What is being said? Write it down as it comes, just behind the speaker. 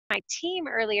my team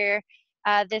earlier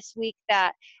this week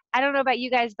that I don't know about you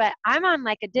guys, but I'm on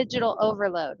like a digital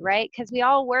overload, right? Because we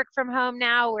all work from home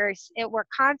now. We're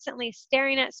constantly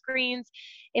staring at screens.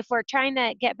 If we're trying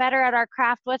to get better at our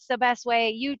craft, what's the best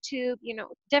way? YouTube,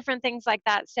 different things like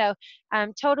that. So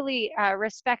totally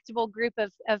respectable group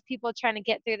of people trying to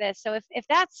get through this. So if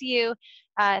that's you,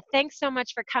 thanks so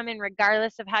much for coming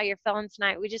regardless of how you're feeling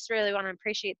tonight. We just really want to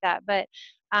appreciate that. But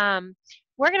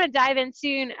we're going to dive in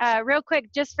soon. Real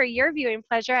quick, just for your viewing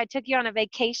pleasure, I took you on a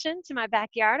vacation to my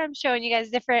backyard. I'm showing you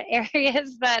guys different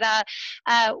areas, but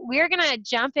we're going to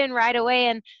jump in right away,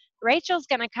 and Rachel's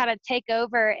going to kind of take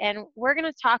over, and we're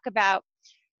going to talk about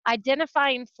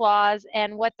identifying flaws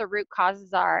and what the root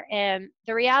causes are. And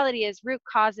the reality is root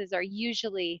causes are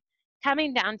usually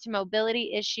coming down to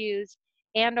mobility issues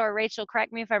or Rachel,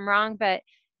 correct me if I'm wrong, but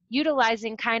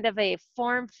utilizing kind of a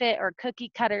form fit or cookie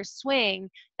cutter swing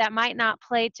that might not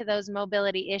play to those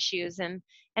mobility issues. And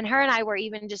her and I were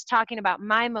even just talking about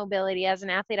my mobility as an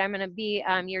athlete. I'm going to be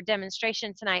your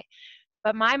demonstration tonight,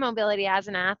 but my mobility as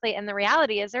an athlete. And the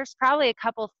reality is there's probably a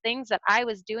couple things that I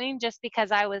was doing just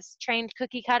because I was trained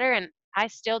cookie cutter, and I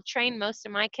still train most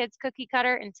of my kids cookie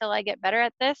cutter until I get better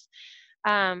at this,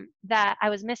 that I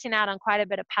was missing out on quite a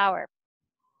bit of power.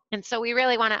 And so we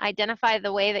really want to identify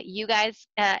the way that you guys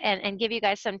and give you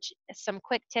guys some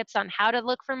quick tips on how to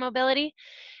look for mobility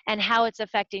and how it's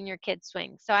affecting your kid's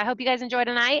swing. So I hope you guys enjoy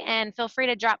tonight, and feel free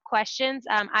to drop questions.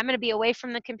 I'm going to be away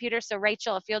from the computer, so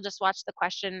Rachel, if you'll just watch the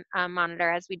question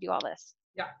monitor as we do all this.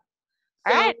 Yeah.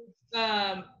 All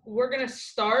right. We're going to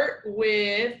start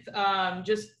with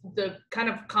just the kind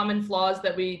of common flaws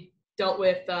that we dealt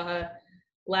with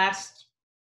last,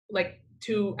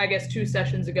 two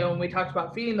sessions ago when we talked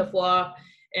about feeding the flaw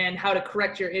and how to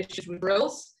correct your issues with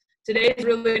drills. Today is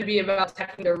really going to be about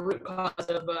tackling the root cause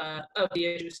of the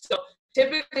issues. So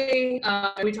typically,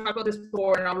 we talked about this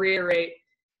before, and I'll reiterate,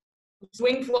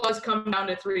 swing flaws come down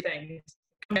to three things.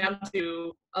 They come down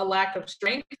to a lack of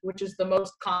strength, which is the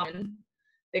most common.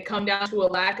 They come down to a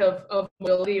lack of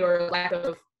mobility, or a lack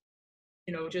of,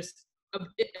 just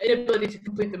inability to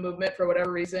complete the movement for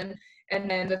whatever reason. And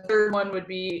then the third one would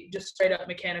be just straight up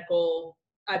mechanical,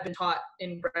 I've been taught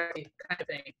incorrectly kind of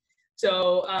thing.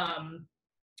 So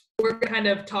we're going to kind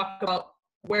of talk about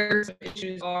where some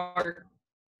issues are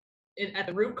at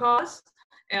the root cause.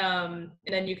 And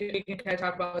then we can kind of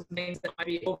talk about some things that might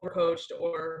be overcoached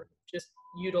or just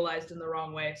utilized in the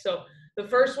wrong way. So the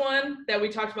first one that we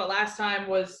talked about last time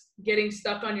was getting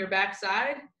stuck on your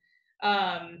backside.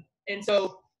 And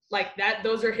so like that,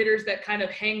 those are hitters that kind of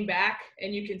hang back,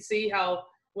 and you can see how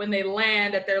when they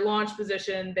land at their launch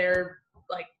position, they're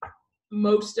like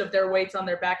most of their weight's on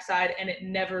their backside and it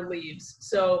never leaves.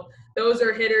 So those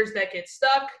are hitters that get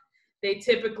stuck. They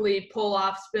typically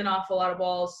spin off a lot of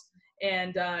balls,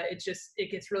 and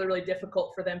it gets really, really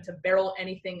difficult for them to barrel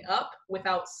anything up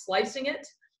without slicing it,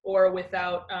 or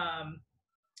without,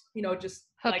 just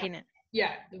hooking it.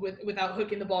 Yeah, without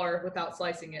hooking the ball or without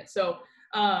slicing it. So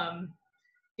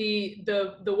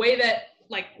the way that,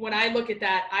 like, when I look at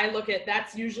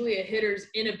that's usually a hitter's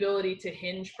inability to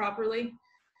hinge properly.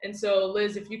 And so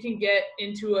Liz, if you can get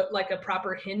into a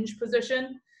proper hinge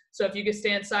position, so if you could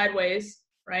stand sideways,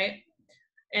 right,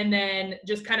 and then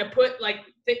just kind of put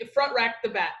front rack the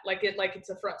bat like it's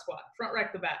a front squat, front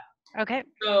rack the bat. Okay.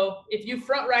 So if you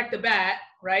front rack the bat,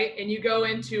 right, and you go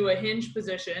into a hinge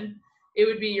position, it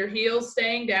would be your heels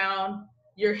staying down,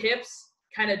 your hips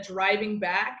kind of driving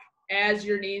back as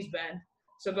your knees bend.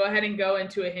 So go ahead and go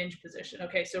into a hinge position.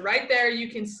 Okay, so right there you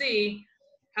can see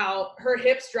how her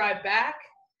hips drive back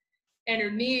and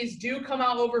her knees do come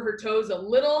out over her toes a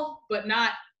little, but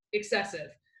not excessive.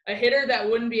 A hitter that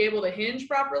wouldn't be able to hinge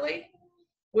properly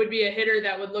would be a hitter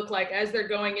that would look like, as they're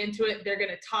going into it, they're going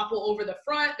to topple over the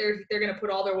front. They're going to put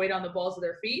all their weight on the balls of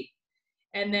their feet.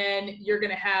 And then you're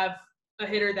going to have a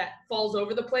hitter that falls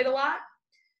over the plate a lot.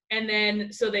 And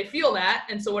then, so they feel that.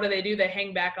 And so what do? They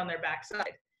hang back on their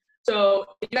backside. So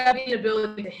if you have the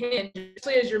ability to hinge,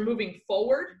 especially as you're moving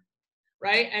forward,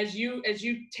 right? As you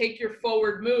take your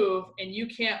forward move and you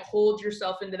can't hold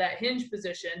yourself into that hinge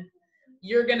position,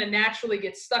 you're going to naturally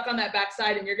get stuck on that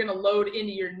backside, and you're going to load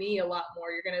into your knee a lot more.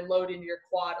 You're going to load into your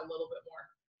quad a little bit more.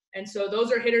 And so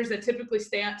those are hitters that typically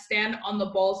stand on the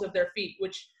balls of their feet,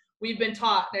 which we've been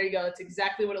taught. There you go. That's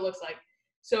exactly what it looks like.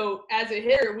 So as a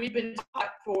hitter, we've been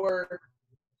taught for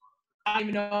I don't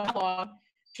even know how long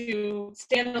to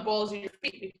stand on the balls of your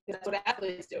feet, because that's what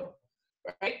athletes do,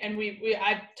 right? And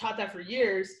I've taught that for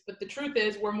years, but the truth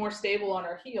is we're more stable on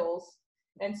our heels.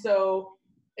 And so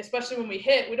especially when we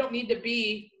hit, we don't need to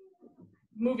be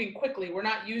moving quickly. We're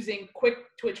not using quick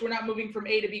twitch. We're not moving from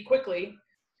A to B quickly.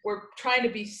 we're trying to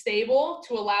be stable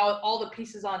to allow all the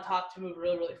pieces on top to move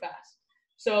really, really fast.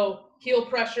 So heel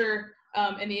pressure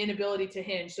and the inability to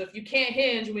hinge. So if you can't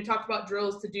hinge, and we talked about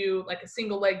drills to do like a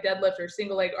single leg deadlift or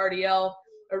single leg RDL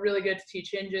are really good to teach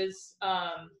hinges.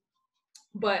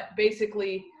 But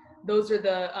basically those are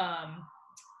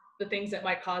the things that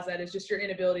might cause that is just your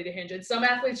inability to hinge. And some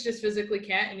athletes just physically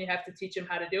can't, and you have to teach them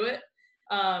how to do it.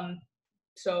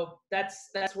 So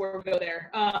that's where we go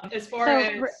there. As far So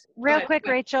as real quick,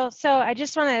 Rachel. So I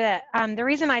just wanted to, the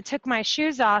reason I took my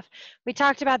shoes off, we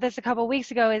talked about this a couple weeks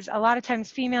ago, is a lot of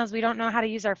times females, we don't know how to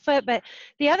use our foot. But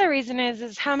the other reason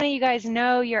is how many of you guys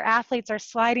know your athletes are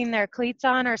sliding their cleats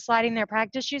on or sliding their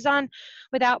practice shoes on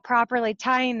without properly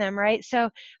tying them, right? So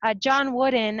John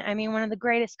Wooden, I mean, one of the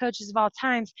greatest coaches of all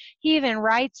times, he even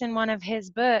writes in one of his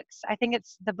books, I think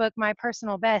it's the book, My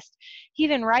Personal Best, he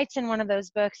even writes in one of those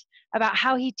books about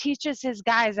how he teaches his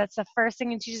guys, that's the first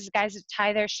thing he teaches guys, to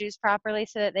tie their shoes properly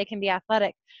so that they can be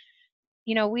athletic.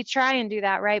 You know, we try and do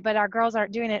that, right? But our girls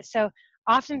aren't doing it. So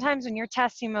oftentimes when you're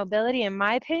testing mobility, in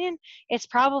my opinion, it's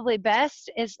probably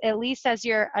best, is at least as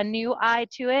you're a new eye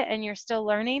to it and you're still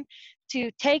learning,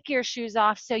 to take your shoes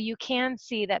off so you can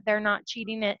see that they're not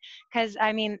cheating it. Because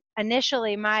I mean,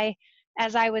 initially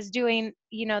as I was doing,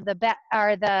 you know,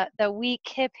 the weak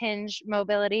hip hinge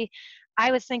mobility,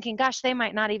 I was thinking, gosh, they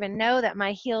might not even know that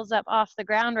my heel's up off the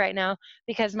ground right now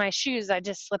because my shoes, I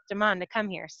just slipped them on to come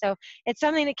here. So it's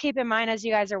something to keep in mind as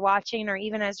you guys are watching, or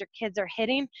even as your kids are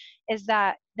hitting, is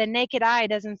that the naked eye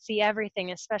doesn't see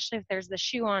everything, especially if there's the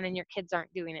shoe on and your kids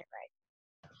aren't doing it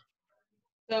right.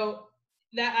 So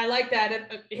that, I like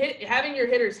that. Having your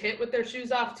hitters hit with their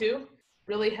shoes off too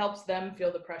really helps them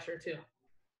feel the pressure too.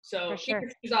 So keep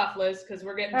your shoes off, Liz, because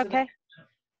we're getting to the.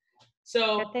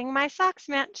 So good thing my socks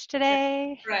match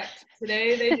today. Correct.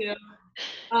 Today they do.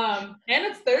 And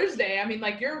it's Thursday. I mean,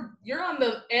 like you're on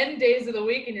the end days of the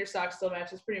week and your socks still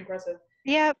match. It's pretty impressive.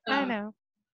 Yep, I know.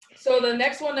 So the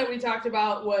next one that we talked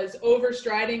about was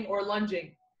overstriding or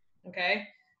lunging. Okay.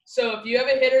 So if you have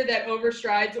a hitter that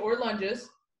overstrides or lunges,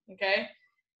 okay,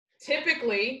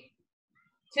 typically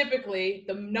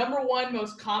the number one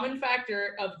most common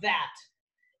factor of that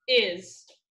is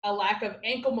a lack of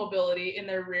ankle mobility in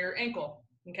their rear ankle.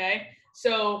 Okay.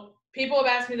 So people have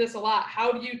asked me this a lot.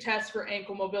 How do you test for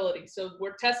ankle mobility? So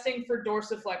we're testing for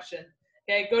dorsiflexion.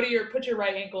 Okay. Put your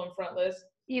right ankle in front, Liz.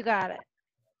 You got it.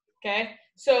 Okay.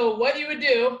 So what you would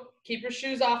do, keep your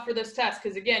shoes off for this test,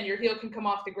 because again, your heel can come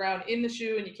off the ground in the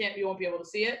shoe and you won't be able to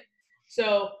see it.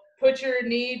 So put your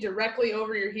knee directly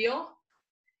over your heel.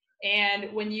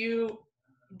 And when you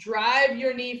drive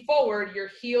your knee forward, your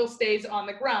heel stays on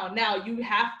the ground. Now you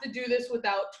have to do this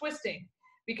without twisting,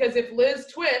 because if Liz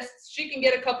twists, she can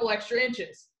get a couple extra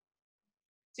inches.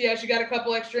 See how she got a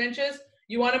couple extra inches?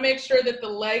 You want to make sure that the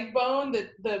leg bone,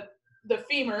 the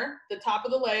femur, the top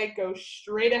of the leg goes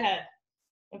straight ahead.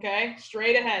 Okay,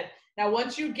 straight ahead. Now,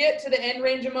 once you get to the end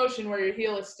range of motion where your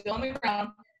heel is still on the ground,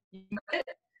 you get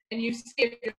it, and you see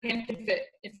if your hand can fit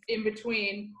in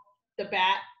between the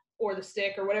bat or the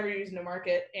stick or whatever you're using to mark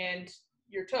it and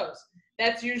your toes.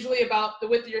 That's usually about, the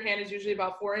width of your hand is usually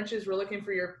about 4 inches. We're looking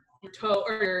for your toe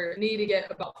or your knee to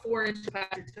get about 4 inches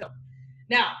past your toe.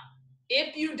 Now,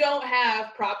 if you don't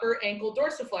have proper ankle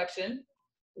dorsiflexion,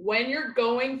 when you're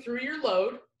going through your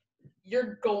load,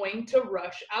 you're going to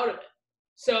rush out of it.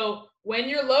 So when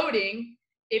you're loading,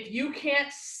 if you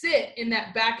can't sit in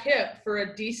that back hip for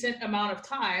a decent amount of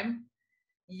time,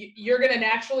 you're going to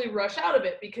naturally rush out of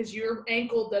it because your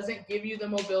ankle doesn't give you the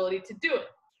mobility to do it.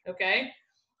 Okay.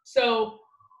 So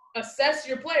assess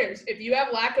your players. If you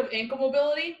have lack of ankle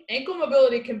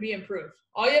mobility can be improved.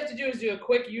 All you have to do is do a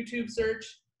quick YouTube search,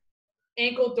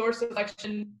 ankle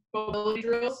dorsiflexion mobility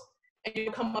drills, and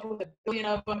you'll come up with a billion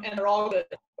of them, and they're all good,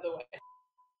 by the way.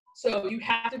 So you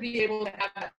have to be able to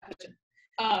have that position.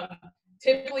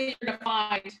 Typically, you're going to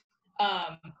find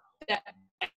that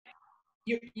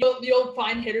you'll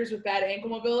find hitters with bad ankle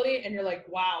mobility, and you're like,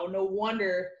 wow, no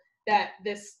wonder that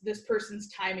this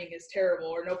person's timing is terrible,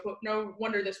 or no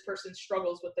wonder this person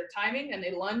struggles with their timing and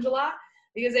they lunge a lot,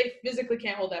 because they physically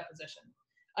can't hold that position.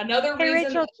 Another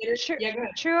reason. Rachel,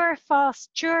 true or false?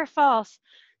 True or false?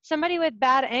 Somebody with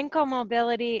bad ankle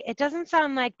mobility, it doesn't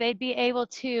sound like they'd be able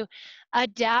to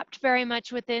adapt very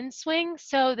much within swing,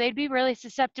 so they'd be really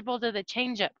susceptible to the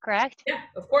changeup, correct? Yeah,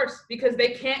 of course, because they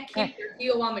can't keep their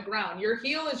heel on the ground. Your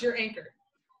heel is your anchor.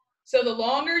 So the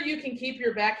longer you can keep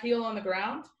your back heel on the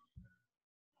ground,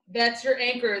 that's your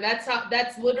anchor.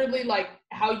 That's literally like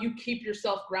how you keep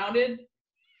yourself grounded.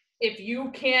 If you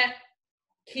can't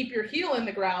keep your heel in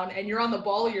the ground and you're on the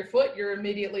ball of your foot, you're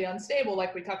immediately unstable,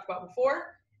 like we talked about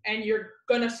before, and you're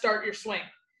going to start your swing.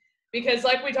 because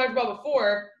like we talked about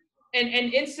before, and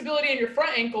instability in your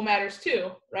front ankle matters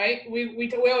too, right?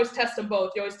 We always test them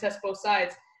both. You always test both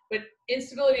sides. But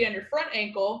instability on your front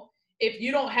ankle, if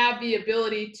you don't have the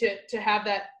ability to have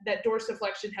that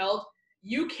dorsiflexion held,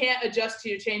 you can't adjust to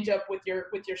your change up with your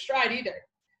stride either.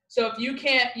 So if you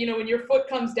can't, when your foot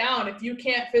comes down, if you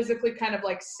can't physically kind of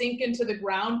like sink into the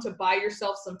ground to buy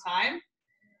yourself some time,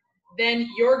 then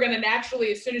you're going to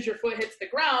naturally, as soon as your foot hits the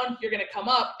ground, you're going to come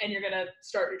up and you're going to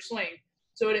start your swing.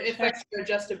 So it affects your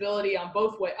adjustability on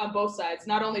both sides,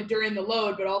 not only during the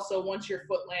load, but also once your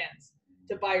foot lands,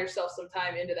 to buy yourself some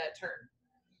time into that turn.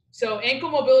 So ankle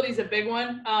mobility is a big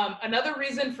one. Another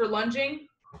reason for lunging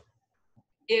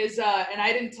is, and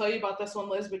I didn't tell you about this one,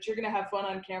 Liz, but you're going to have fun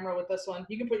on camera with this one.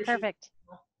 You can put your shoes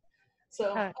on.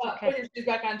 So okay. Put your shoes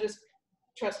back on. Just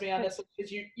trust me on this one,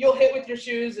 because you'll hit with your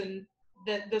shoes, and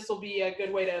this will be a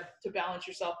good way to balance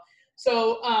yourself.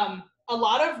 So a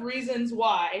lot of reasons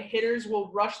why hitters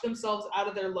will rush themselves out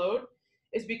of their load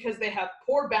is because they have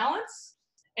poor balance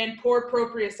and poor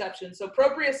proprioception. So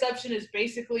proprioception is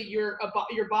basically your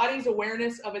body's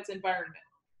awareness of its environment,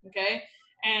 okay?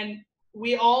 And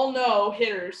we all know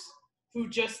hitters who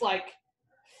just like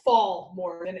fall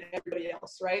more than everybody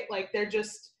else, right? Like they're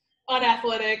just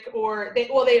unathletic, or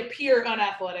they appear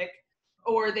unathletic,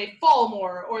 or they fall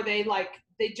more, or they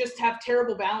just have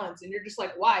terrible balance, and you're just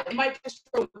like, why? They might just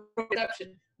throw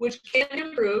proprioception, which can be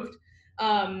improved.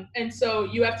 And so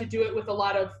you have to do it with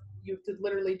you have to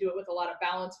literally do it with a lot of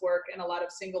balance work and a lot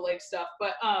of single leg stuff.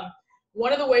 But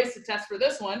one of the ways to test for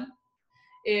this one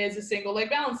is a single leg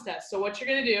balance test. So what you're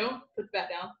going to do, put the bat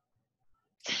down.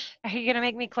 Are you going to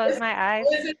make me close my eyes?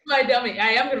 This is my dummy. I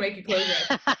am going to make you close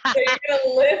your eyes. So you're going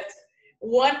to lift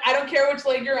one, I don't care which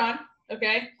leg you're on,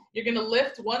 okay? You're going to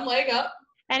lift one leg up.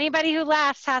 Anybody who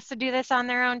laughs has to do this on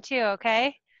their own too,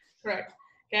 okay? Correct.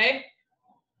 Okay?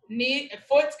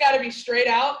 Foot's got to be straight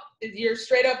out. You're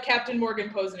straight up Captain Morgan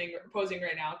posing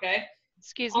right now, okay?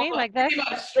 Excuse me, like this?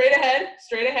 Straight ahead.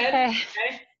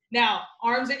 Okay. Now,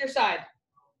 arms at your side.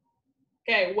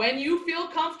 Okay, when you feel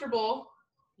comfortable,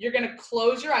 you're going to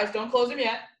close your eyes. Don't close them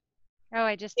yet. Oh,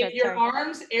 I just did. If your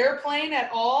arms airplane at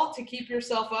all to keep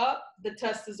yourself up, the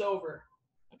test is over.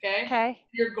 Okay?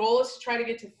 Your goal is to try to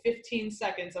get to 15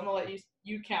 seconds. I'm going to let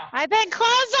you count. I've been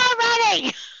closed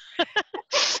already.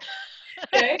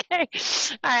 Okay.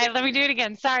 All right, let me do it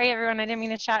again. Sorry, everyone. I didn't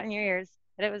mean to shout in your ears,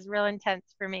 but it was real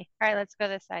intense for me. All right, let's go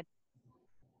this side.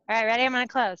 All right, ready? I'm going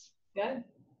to close. Good.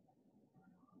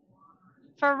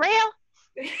 For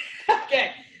real?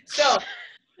 Okay. So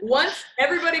once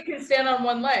everybody can stand on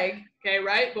one leg, okay,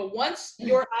 right? But once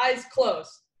your eyes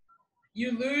close,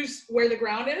 you lose where the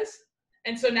ground is.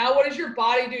 And so now what does your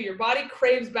body do? Your body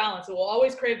craves balance. It will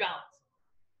always crave balance.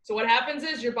 So what happens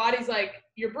is your body's like,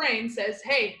 your brain says,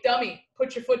 hey, dummy,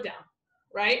 put your foot down,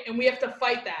 right? And we have to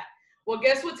fight that. Well,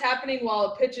 guess what's happening while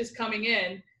a pitch is coming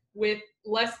in with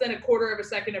less than a quarter of a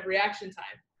second of reaction time?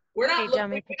 We're not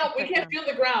looking, we can't feel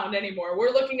the ground anymore.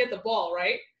 We're looking at the ball,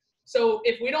 right? So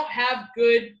if we don't have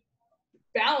good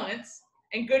balance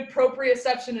and good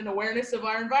proprioception and awareness of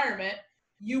our environment,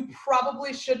 you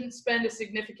probably shouldn't spend a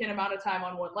significant amount of time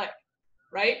on one leg,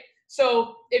 right?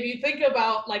 So if you think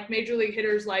about like major league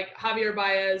hitters like Javier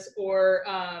Baez, or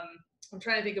I'm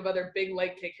trying to think of other big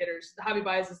leg kick hitters. Javi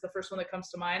Baez is the first one that comes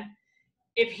to mind.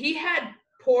 If he had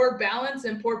poor balance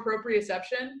and poor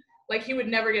proprioception, like he would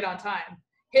never get on time.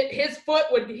 His foot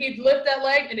he'd lift that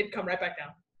leg and it'd come right back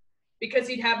down because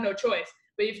he'd have no choice.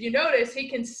 But if you notice, he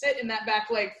can sit in that back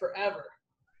leg forever,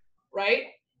 right?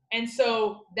 And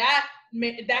so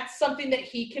that's something that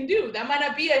he can do. That might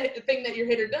not be a thing that your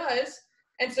hitter does.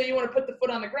 And so you want to put the foot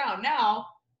on the ground. Now,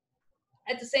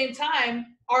 at the same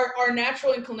time, our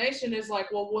natural inclination is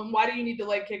like, well, why do you need to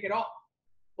leg kick at all?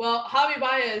 Well, Javi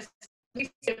Baez,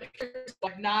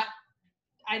 like not,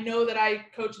 I know that I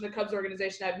coach in the Cubs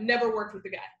organization. I've never worked with the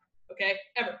guy, okay,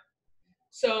 ever.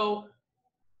 So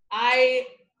I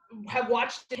have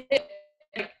watched him hit.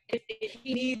 Like, if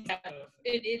he needs that move,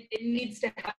 it needs to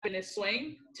happen in his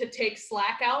swing to take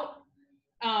slack out,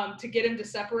 to get him to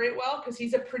separate well, because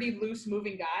he's a pretty loose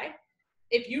moving guy.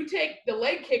 If you take the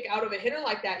leg kick out of a hitter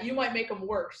like that, you might make him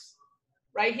worse,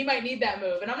 right? He might need that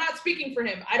move. And I'm not speaking for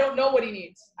him. I don't know what he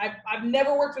needs. I've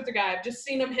never worked with the guy. I've just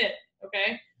seen him hit,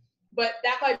 okay? But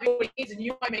that might be what he needs, and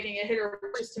you might be making a hitter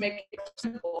just to make it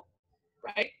simple,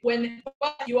 right?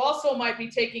 But you also might be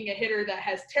taking a hitter that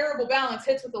has terrible balance,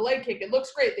 hits with the leg kick. It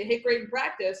looks great. They hit great in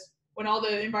practice when all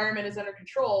the environment is under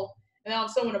control. And then all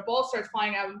of a sudden when a ball starts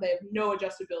flying at them, they have no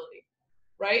adjustability,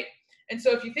 right? And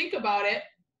so if you think about it,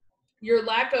 your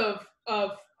lack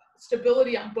of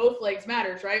stability on both legs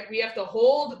matters, right? We have to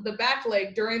hold the back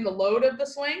leg during the load of the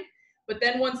swing, But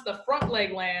then once the front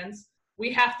leg lands,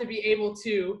 we have to be able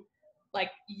to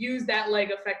like use that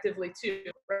leg effectively too,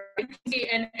 right?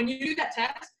 And when you do that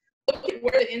test, look at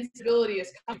where the instability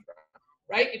is coming from,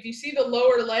 right? If you see the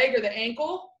lower leg or the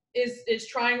ankle is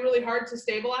trying really hard to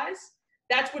stabilize,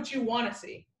 that's what you want to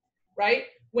see, right?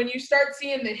 When you start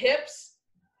seeing the hips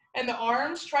and the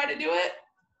arms try to do it,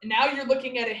 now you're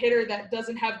looking at a hitter that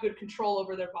doesn't have good control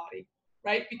over their body,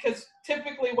 right? Because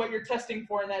typically what you're testing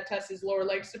for in that test is lower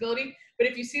leg stability. But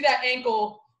if you see that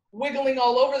ankle wiggling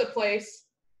all over the place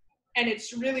and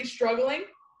it's really struggling,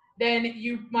 then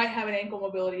you might have an ankle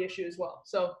mobility issue as well.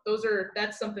 So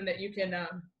that's something that you can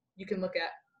look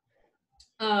at.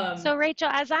 So Rachel,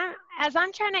 as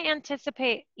I'm trying to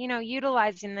anticipate,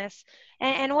 utilizing this,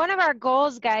 and one of our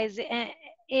goals, guys,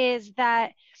 is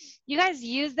that you guys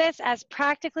use this as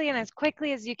practically and as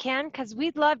quickly as you can, because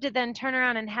we'd love to then turn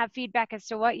around and have feedback as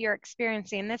to what you're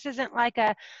experiencing. This isn't like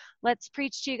a let's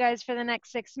preach to you guys for the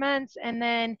next 6 months and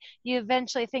then you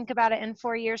eventually think about it in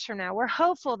 4 years from now. We're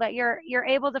hopeful that you're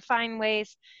able to find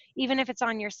ways, even if it's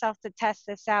on yourself, to test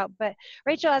this out. But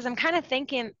Rachel, as I'm kind of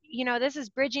thinking, this is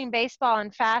bridging baseball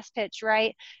and fast pitch,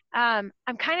 right? I'm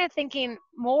kind of thinking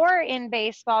more in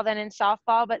baseball than in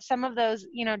softball, but some of those,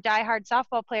 diehard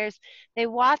softball players, they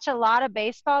watch a lot of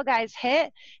baseball guys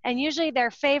hit, and usually their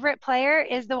favorite player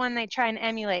is the one they try and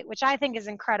emulate, which I think is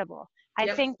incredible. I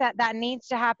Yep. think that needs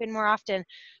to happen more often.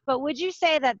 But would you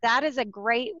say that is a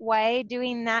great way,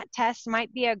 doing that test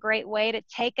might be a great way to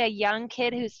take a young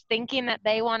kid who's thinking that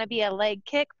they want to be a leg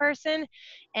kick person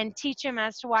and teach them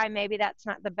as to why maybe that's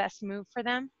not the best move for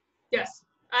them? Yes,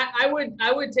 I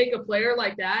would take a player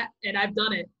like that, and I've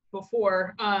done it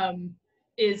before.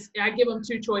 Is I give them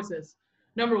two choices.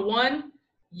 Number one,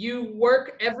 you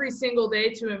work every single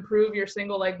day to improve your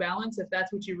single leg balance if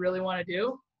that's what you really want to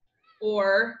do,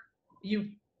 or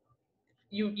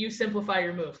you simplify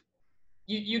your move.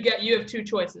 You have two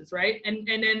choices, right? And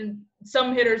then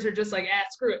some hitters are just like,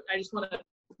 screw it, I just want to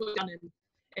put down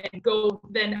and go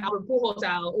then Albert Pujols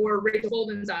style or Rachel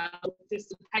Holden style,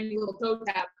 just a tiny little toe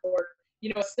tap or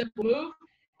a simple move.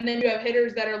 And then you have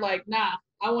hitters that are like, nah,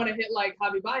 I want to hit like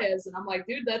Javi Baez, and I'm like,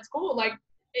 dude, that's cool. Like,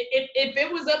 if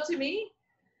it was up to me,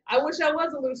 I wish I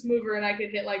was a loose mover and I could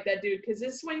hit like that dude, because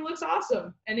his swing looks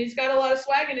awesome and he's got a lot of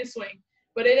swag in his swing,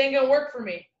 but it ain't gonna work for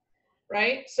me,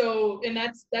 right? So, and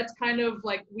that's kind of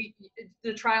like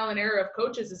the trial and error of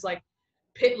coaches is like,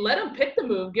 let them pick the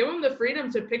move, give them the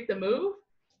freedom to pick the move,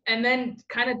 and then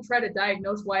kind of try to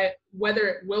diagnose whether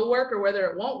it will work or whether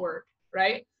it won't work,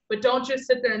 right? But don't just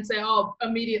sit there and say, oh,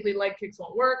 immediately leg kicks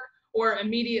won't work, or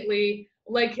immediately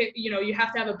leg kick, you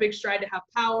have to have a big stride to have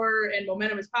power, and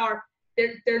momentum is power.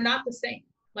 They're not the same.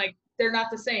 Like, they're not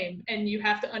the same, and you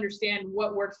have to understand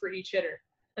what works for each hitter.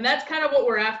 And that's kind of what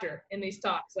we're after in these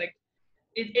talks. Like,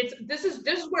 this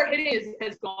is where hitting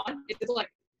has gone. It's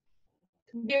like,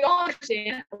 we all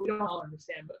understand, we don't all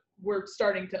understand, but we're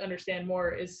starting to understand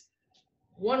more, is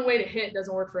one way to hit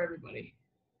doesn't work for everybody,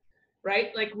 right?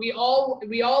 Like, we all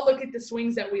look at the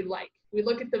swings that we like. We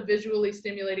look at the visually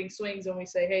stimulating swings and we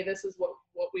say, hey, this is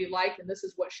what we like and this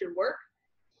is what should work.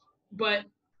 But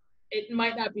it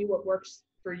might not be what works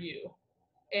for you.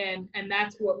 And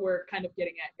that's what we're kind of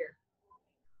getting at here.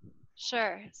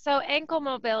 Sure. So ankle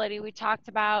mobility, we talked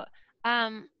about.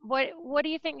 What do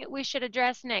you think we should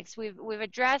address next? We've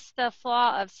addressed the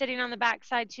flaw of sitting on the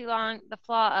backside too long, the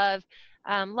flaw of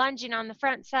lunging on the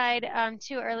front side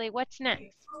too early. What's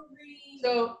next?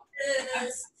 So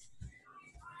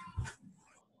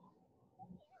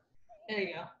there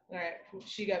you go. All right,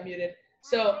 she got muted.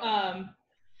 So I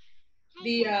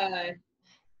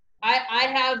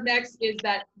have next is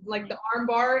that, like, the arm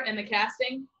bar and the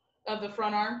casting of the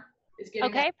front arm is getting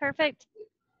okay, perfect.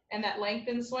 And that length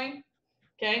in the swing.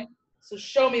 Okay, so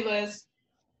show me, Liz.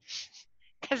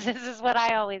 Because this is what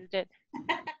I always did.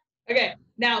 Okay,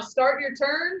 now start your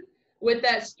turn with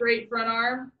that straight front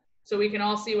arm so we can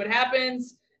all see what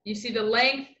happens. You see the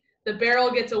length, the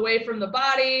barrel gets away from the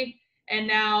body, and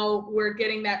now we're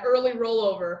getting that early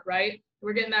rollover, right?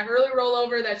 We're getting that early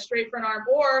rollover, that straight front arm,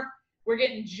 or we're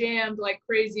getting jammed like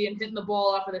crazy and hitting the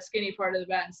ball off of the skinny part of the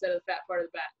bat instead of the fat part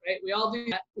of the bat, right? We all do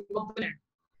that. We've all been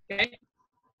there, okay?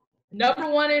 Number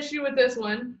one issue with this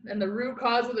one, and the root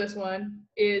cause of this one,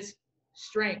 is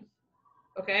strength,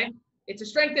 okay? It's a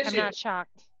strength issue. I'm not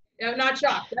shocked. I'm not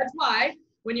shocked. That's why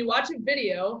when you watch a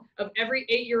video of every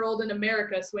 8-year-old in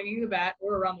America swinging the bat,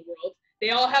 or around the world,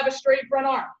 they all have a straight front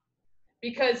arm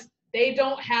because they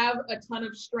don't have a ton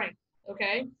of strength,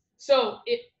 okay? So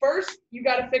first, you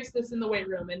got to fix this in the weight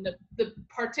room. And the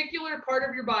particular part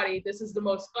of your body, this is the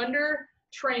most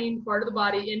under-trained part of the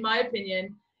body, in my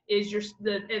opinion, is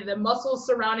the muscles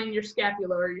surrounding your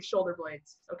scapula or your shoulder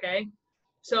blades, okay?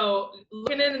 So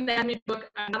looking at an anatomy book,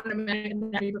 I'm not an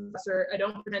anatomy professor. I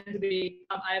don't pretend to be.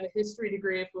 I have a history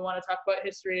degree if we want to talk about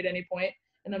history at any point,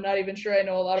 and I'm not even sure I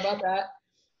know a lot about that.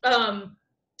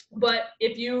 But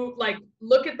if you like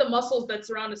look at the muscles that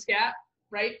surround a scap,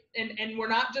 right? And we're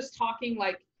not just talking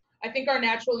like, I think our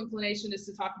natural inclination is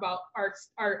to talk about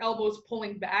our elbows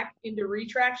pulling back into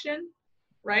retraction,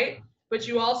 right? But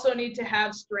you also need to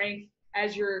have strength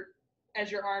as your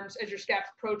arms, as your scaps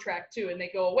protract too, and they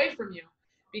go away from you,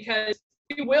 because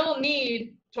you will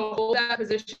need to hold that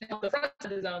position at the front of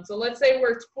the zone. So let's say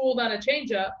we're spooled on a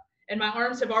changeup and my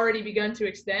arms have already begun to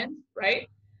extend, right?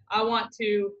 I want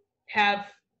to have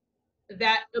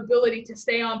that ability to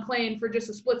stay on plane for just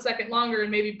a split second longer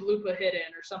and maybe bloop a hit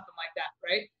in or something like that,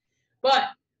 right? But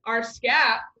our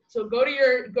scap, so go to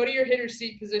your hitter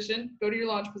seat position, go to your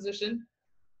launch position,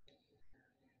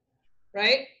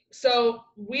 right? So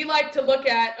we like to look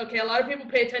at, okay, a lot of people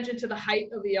pay attention to the height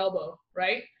of the elbow,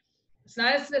 right? It's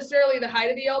not necessarily the height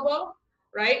of the elbow,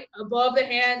 right? Above the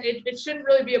hand, it shouldn't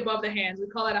really be above the hands. We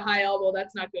call that a high elbow.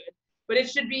 That's not good. But it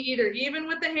should be either even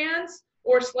with the hands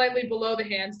or slightly below the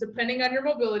hands, depending on your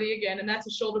mobility again. And that's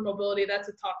a shoulder mobility. That's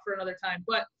a talk for another time.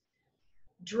 But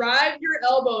drive your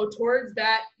elbow towards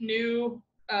that new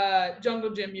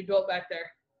jungle gym you built back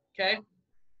there, okay?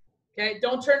 Okay,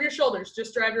 don't turn your shoulders.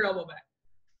 Just drive your elbow back.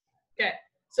 Okay,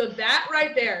 so that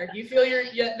right there, you feel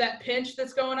that pinch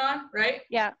that's going on, right?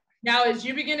 Yeah. Now, as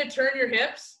you begin to turn your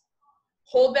hips,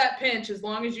 hold that pinch as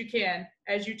long as you can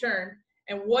as you turn.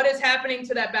 And what is happening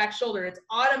to that back shoulder? It's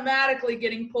automatically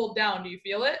getting pulled down. Do you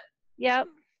feel it? Yep.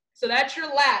 So that's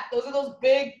your lat. Those are those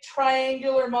big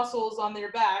triangular muscles on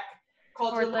your back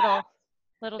called your lat.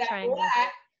 Little that triangle.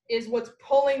 lat is what's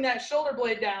pulling that shoulder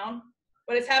blade down,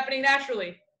 but it's happening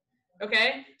naturally.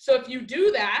 Okay? So if you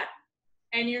do that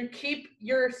and you keep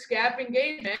your scap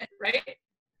engagement, right?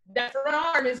 That front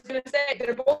arm is going to stay.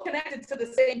 They're both connected to the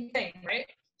same thing, right?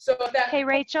 So if that. Hey,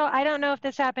 Rachel, I don't know if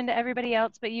this happened to everybody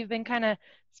else, but you've been kind of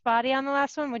spotty on the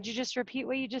last one. Would you just repeat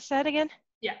what you just said again?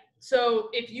 Yeah. So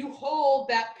if you hold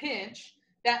that pinch,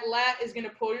 that lat is going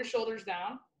to pull your shoulders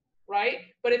down, right?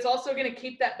 But it's also going to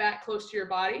keep that back close to your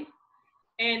body.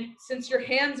 And since your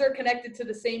hands are connected to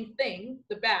the same thing,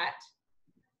 the bat,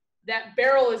 that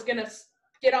barrel is going to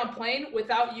get on plane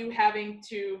without you having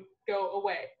to go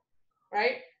away,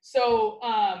 right? So,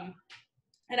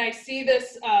 and I see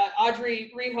this,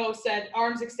 Audrey Riho said,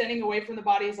 arms extending away from the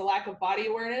body is a lack of body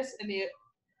awareness and the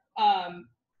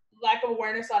lack of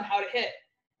awareness on how to hit.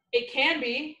 It can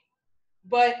be,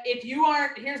 but if you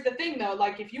aren't, here's the thing though,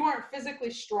 like if you aren't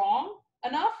physically strong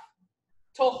enough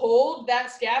to hold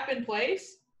that scap in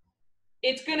place,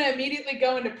 it's going to immediately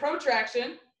go into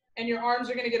protraction and your arms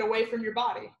are going to get away from your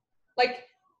body. Like,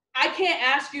 I can't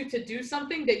ask you to do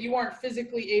something that you aren't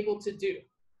physically able to do,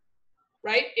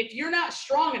 right? If you're not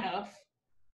strong enough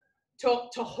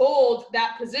to hold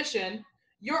that position,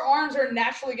 your arms are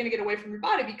naturally going to get away from your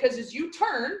body, because as you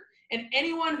turn, and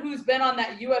anyone who's been on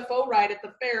that UFO ride at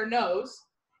the fair knows,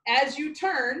 as you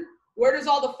turn, where does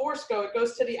all the force go? It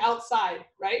goes to the outside,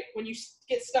 right? When you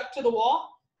get stuck to the wall,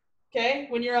 okay?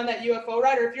 When you're on that UFO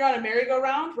ride, or if you're on a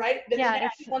merry-go-round, right? Yeah,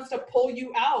 it wants to pull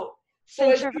you out. So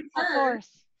as you turn,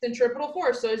 centripetal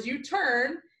force. So as you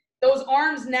turn, those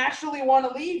arms naturally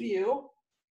want to leave you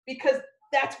because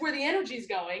that's where the energy is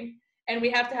going. And we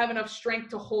have to have enough strength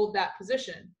to hold that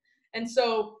position. And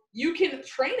so you can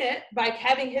train it by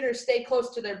having hitters stay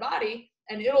close to their body,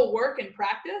 and it'll work in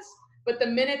practice. But the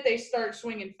minute they start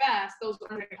swinging fast, those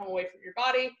arms are going to come away from your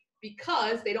body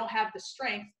because they don't have the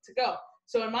strength to go.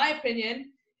 So in my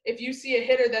opinion, if you see a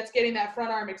hitter that's getting that front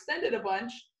arm extended a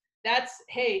bunch, that's,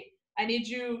 hey, I need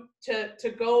you to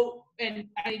go, and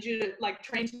I need you to like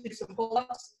train to do some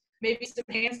pull-ups, maybe some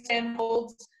handstand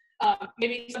holds,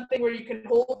 maybe something where you can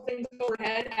hold things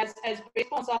overhead. As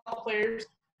baseball and softball players,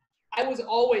 I was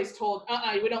always told,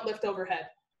 we don't lift overhead.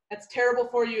 That's terrible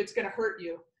for you. It's going to hurt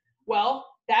you. Well,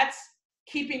 that's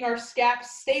keeping our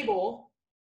scaps stable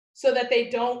so that they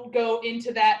don't go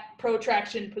into that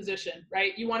protraction position,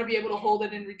 right? You want to be able to hold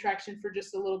it in retraction for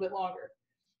just a little bit longer.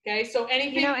 Okay, so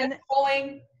anything that's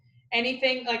pulling,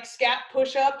 anything like scap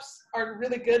push-ups are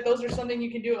really good. Those are something you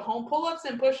can do at home. Pull-ups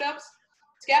and push-ups.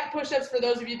 Scap push-ups, for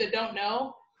those of you that don't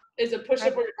know, is a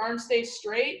push-up where your arm stays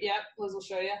straight. Yep, Liz will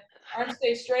show you. Arm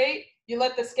stays straight. You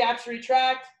let the scaps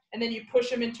retract, and then you push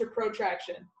them into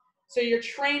protraction. So you're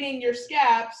training your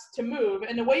scaps to move.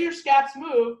 And the way your scaps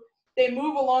move, they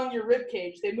move along your rib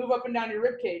cage. They move up and down your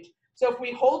rib cage. So if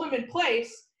we hold them in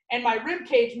place and my rib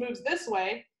cage moves this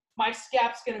way, my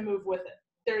scap's going to move with it.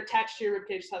 They're attached to your rib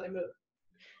cage. That's how they move.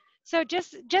 So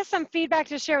just some feedback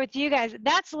to share with you guys.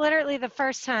 That's literally the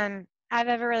first time I've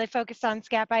ever really focused on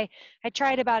SCAP. I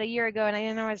tried about a year ago and I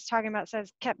didn't know what I was talking about, so I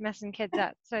kept messing kids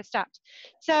up. So I stopped.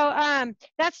 So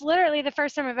that's literally the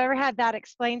first time I've ever had that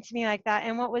explained to me like that.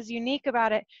 And what was unique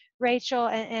about it, Rachel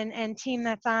and team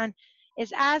that's on,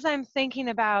 is as I'm thinking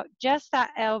about just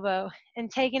that elbow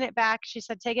and taking it back, she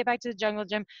said, take it back to the jungle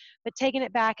gym, but taking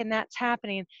it back and that's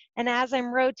happening. And as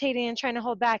I'm rotating and trying to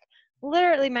hold back,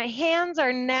 literally my hands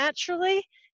are naturally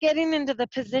getting into the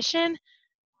position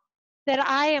that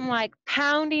I am like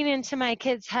pounding into my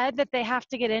kid's head that they have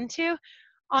to get into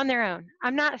on their own.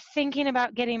 I'm not thinking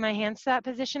about getting my hands to that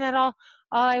position at all.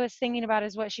 All I was thinking about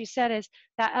is what she said is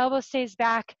that elbow stays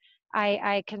back.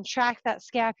 I contract that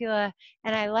scapula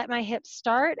and I let my hips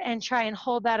start and try and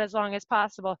hold that as long as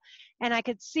possible. And I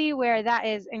could see where that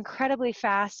is incredibly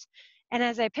fast. And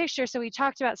as I picture, so we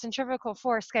talked about centrifugal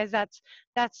force, guys,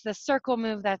 that's the circle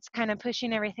move that's kind of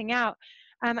pushing everything out.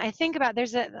 I think about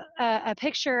there's a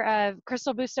picture of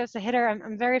Crystal Bustos, a hitter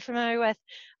I'm very familiar with,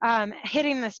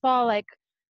 hitting this ball like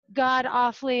god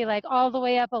awfully, like all the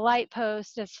way up a light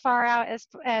post as far out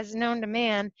as known to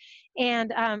man.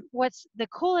 And what's the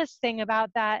coolest thing about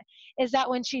that is that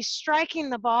when she's striking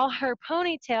the ball, her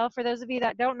ponytail, for those of you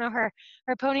that don't know her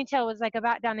ponytail was like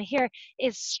about down to here,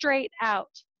 is straight out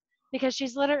because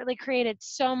she's literally created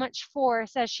so much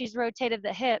force as she's rotated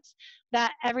the hips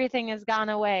that everything has gone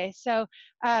away. So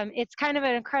it's kind of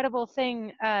an incredible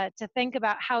thing to think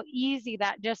about how easy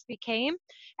that just became.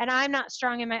 And I'm not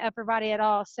strong in my upper body at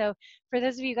all. So for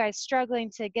those of you guys struggling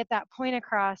to get that point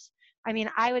across, I mean,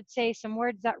 I would say some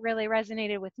words that really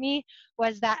resonated with me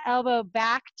was that elbow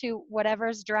back to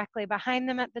whatever's directly behind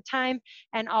them at the time,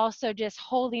 and also just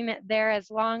holding it there as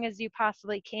long as you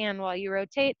possibly can while you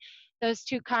rotate. Those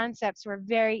two concepts were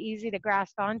very easy to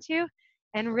grasp onto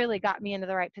and really got me into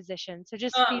the right position. So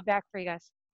just feedback for you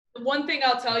guys. One thing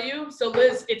I'll tell you, so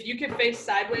Liz, if you could face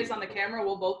sideways on the camera,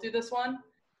 we'll both do this one.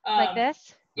 Like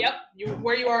this? Yep,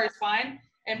 where you are is fine.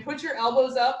 And put your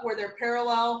elbows up where they're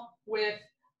parallel with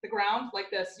the ground,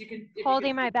 like this. You can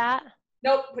holding my bat.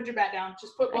 Nope, put your bat down.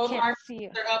 Just put both arms. See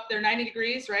you. They're up. They're 90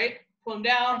 degrees, right? Pull them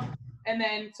down, and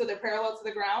then so they're parallel to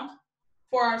the ground.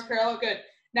 Forearms parallel. Good.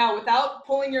 Now, without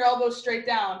pulling your elbows straight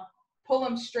down, pull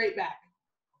them straight back.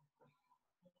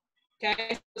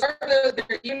 Okay. Start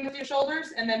they're even with your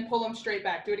shoulders, and then pull them straight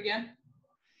back. Do it again.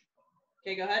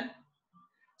 Okay, go ahead.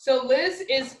 So Liz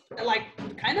is like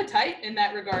kind of tight in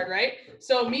that regard, right?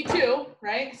 So me too,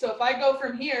 right? So if I go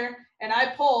from here and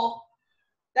I pull,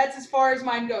 that's as far as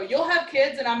mine go. You'll have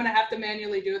kids, and I'm going to have to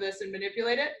manually do this and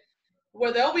manipulate it,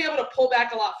 where they'll be able to pull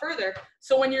back a lot further.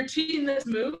 So when you're teaching this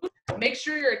move, make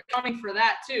sure you're accounting for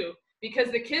that too,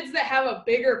 because the kids that have a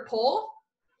bigger pull,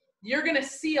 you're going to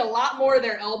see a lot more of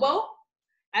their elbow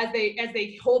as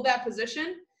they hold that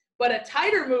position. But a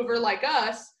tighter mover like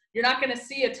us, you're not going to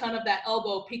see a ton of that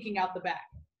elbow peeking out the back.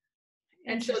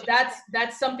 And so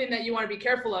that's something that you want to be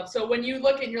careful of. So when you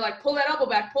look and you're like, pull that elbow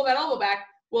back,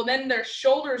 well, then their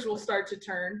shoulders will start to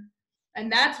turn.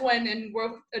 And that's when, and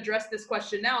we'll address this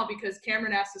question now because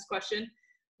Cameron asked this question,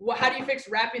 well, how do you fix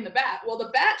wrapping the bat? Well,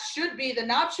 the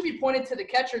knob should be pointed to the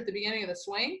catcher at the beginning of the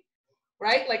swing,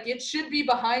 right? Like it should be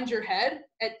behind your head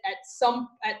at some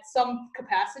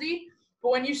capacity.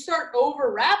 But when you start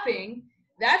over wrapping,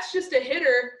 that's just a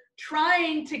hitter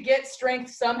trying to get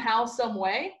strength somehow, some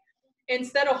way.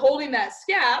 Instead of holding that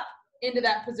scap into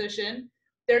that position,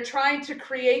 they're trying to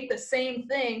create the same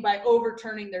thing by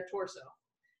overturning their torso.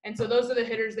 And so those are the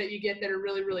hitters that you get that are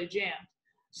really, really jammed.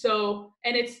 So,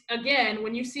 and it's, again,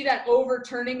 when you see that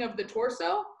overturning of the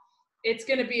torso, it's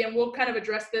going to be, and we'll kind of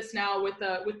address this now with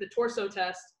the torso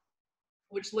test,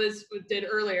 which Liz did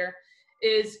earlier,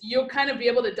 is you'll kind of be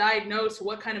able to diagnose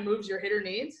what kind of moves your hitter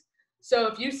needs. So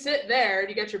if you sit there, do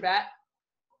you get your bat?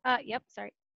 Yep,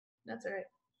 sorry. That's all right.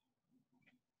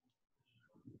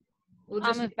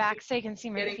 I'll move back so you can see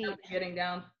my feet. Getting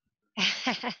down.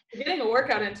 Getting a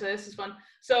workout into this is fun.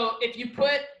 So if you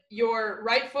put your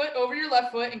right foot over your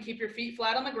left foot and keep your feet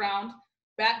flat on the ground,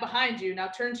 bat behind you. Now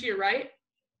turn to your right.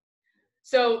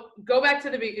 So go back to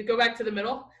the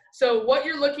middle. So what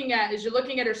you're looking at is you're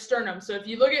looking at her sternum. So if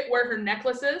you look at where her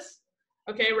necklace is,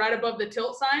 okay, right above the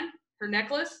tilt sign, her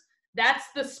necklace,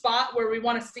 that's the spot where we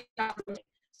want to see.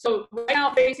 So right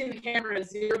now facing the camera is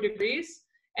 0 degrees.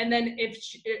 And then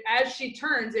as she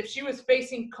turns, if she was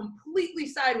facing completely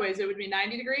sideways, it would be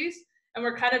 90 degrees. And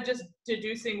we're kind of just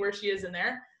deducing where she is in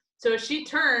there. So if she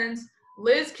turns,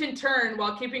 Liz can turn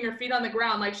while keeping her feet on the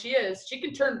ground like she is. She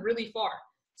can turn really far.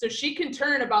 So she can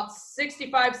turn about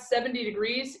 65, 70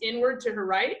 degrees inward to her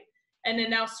right. And then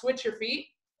now switch your feet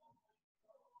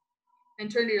and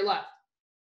turn to your left.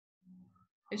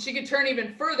 And she could turn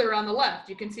even further on the left.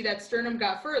 You can see that sternum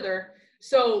got further.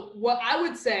 So what I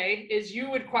would say is you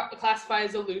would classify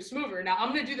as a loose mover. Now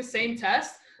I'm going to do the same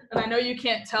test. And I know you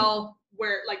can't tell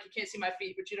where, like you can't see my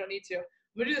feet, but you don't need to. I'm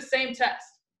going to do the same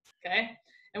test. Okay.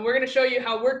 And we're going to show you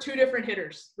how we're two different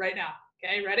hitters right now.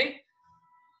 Okay. Ready?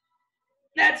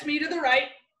 That's me to the right.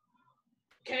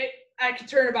 Okay. I can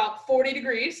turn about 40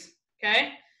 degrees. Okay.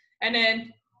 And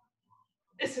then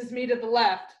this is me to the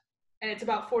left, and it's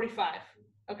about 45.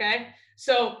 Okay.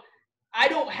 So I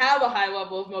don't have a high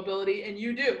level of mobility, and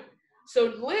you do.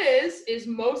 So Liz is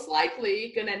most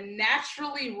likely going to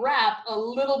naturally wrap a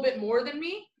little bit more than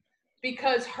me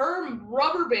because her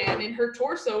rubber band in her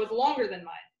torso is longer than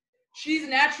mine. She's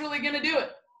naturally going to do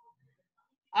it.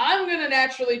 I'm going to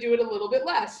naturally do it a little bit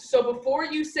less. So before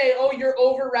you say, oh, you're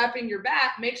over wrapping your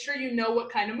back, make sure you know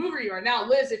what kind of mover you are. Now,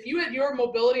 Liz, if you had your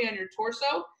mobility on your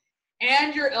torso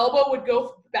and your elbow would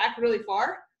go back really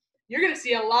far, you're going to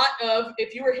see a lot of,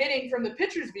 if you were hitting from the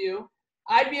pitcher's view,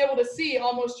 I'd be able to see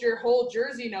almost your whole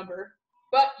jersey number,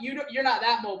 but you're not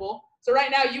that mobile. So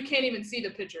right now you can't even see the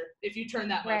pitcher if you turn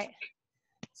that much. Right.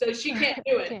 So she can't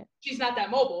do it. She's not that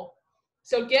mobile.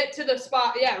 So get to the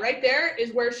spot. Yeah, right there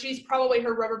is where she's probably,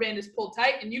 her rubber band is pulled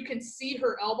tight and you can see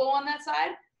her elbow on that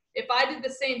side. If I did the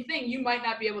same thing, you might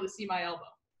not be able to see my elbow.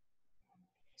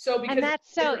 So because and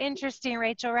that's so interesting,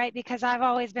 Rachel, right? Because I've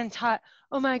always been taught,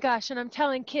 oh my gosh, and I'm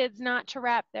telling kids not to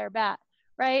wrap their bat,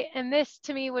 right? And this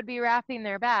to me would be wrapping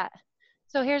their bat.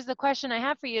 So here's the question I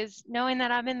have for you is, knowing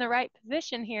that I'm in the right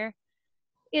position here,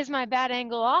 is my bat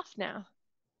angle off now?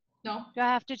 No. Do I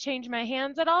have to change my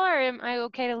hands at all, or am I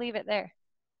okay to leave it there?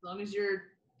 As long as you're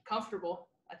comfortable,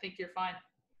 I think you're fine.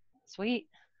 Sweet.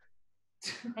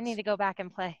 I need to go back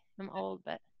and play. I'm old,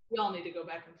 but we all need to go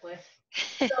back and play.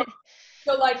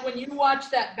 So like when you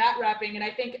watch that bat wrapping, and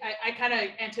I think I kind of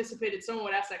anticipated someone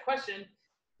would ask that question.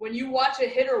 When you watch a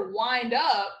hitter wind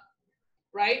up,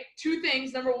 right? Two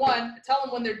things. Number one, tell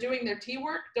them when they're doing their tee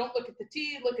work, don't look at the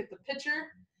tee, look at the pitcher.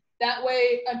 That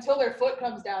way, until their foot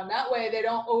comes down, that way they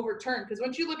don't overturn. Because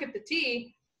once you look at the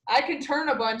tee, I can turn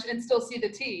a bunch and still see the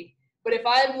tee. But if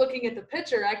I'm looking at the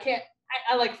pitcher,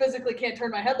 I like physically can't turn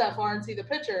my head that far and see the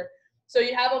pitcher. So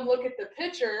you have them look at the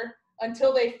pitcher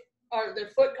until their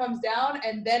foot comes down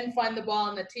and then find the ball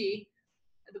on the tee.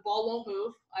 The ball won't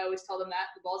move. I always tell them that.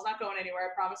 The ball's not going anywhere.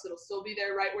 I promise it'll still be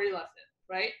there right where you left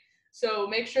it, right? So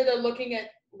make sure they're looking at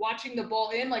watching the ball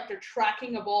in, like they're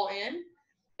tracking a ball in.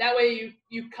 That way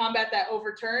you combat that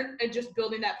overturn and just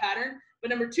building that pattern. But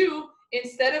number two,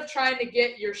 instead of trying to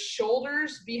get your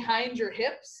shoulders behind your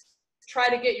hips, try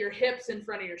to get your hips in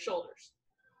front of your shoulders.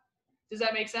 Does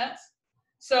that make sense?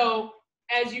 So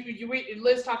as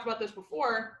Liz talked about this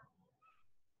before,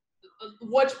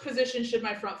 which position should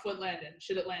my front foot land in?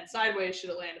 Should it land sideways?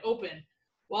 Should it land open?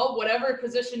 Well, whatever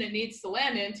position it needs to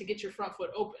land in to get your front foot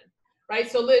open,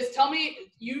 right? So Liz, tell me,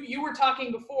 you were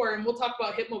talking before, and we'll talk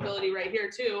about hip mobility right here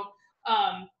too.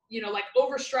 Like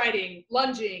overstriding,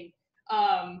 lunging,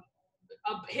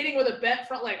 hitting with a bent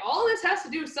front leg. All this has to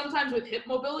do sometimes with hip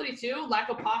mobility too, lack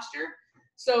of posture.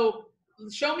 So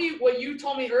show me what you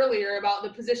told me earlier about the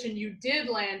position you did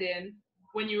land in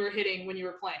when you were hitting, when you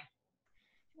were playing.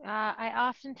 I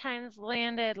oftentimes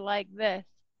landed like this.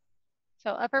 So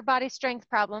upper body strength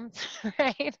problems,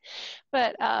 right?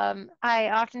 But I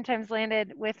oftentimes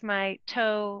landed with my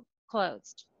toe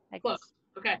closed. Like Closed. this.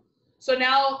 Okay. So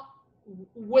now,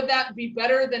 would that be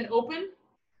better than open?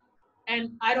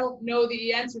 And I don't know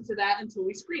the answer to that until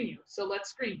we screen you. So let's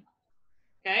screen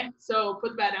you. Okay. So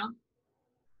put the bat down.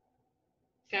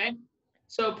 Okay.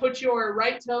 So put your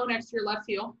right toe next to your left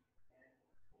heel.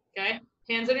 Okay.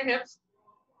 Hands on your hips.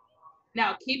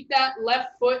 Now keep that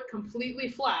left foot completely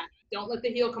flat. Don't let the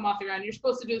heel come off the ground. You're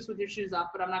supposed to do this with your shoes off,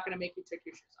 but I'm not going to make you take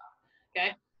your shoes off.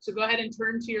 Okay. So go ahead and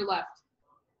turn to your left.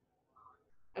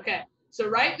 Okay. So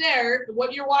right there,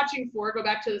 what you're watching for, go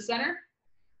back to the center,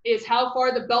 is how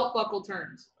far the belt buckle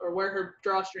turns, or where her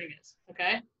drawstring is.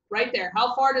 Okay. Right there.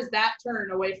 How far does that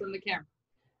turn away from the camera?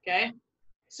 Okay.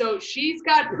 So she's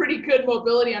got pretty good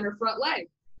mobility on her front leg.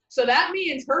 So that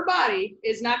means her body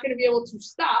is not going to be able to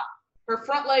stop. Her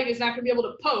front leg is not going to be able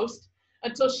to post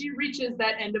until she reaches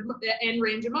that end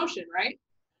range of motion, right?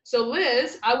 So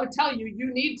Liz, I would tell you,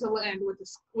 you need to land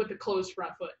with the closed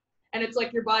front foot. And it's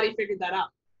like your body figured that out.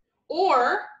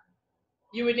 Or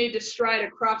you would need to stride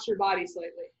across your body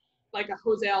slightly, like a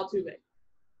Jose Altuve.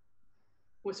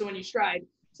 So when you stride,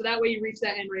 so that way you reach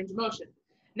that end range of motion.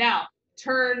 Now,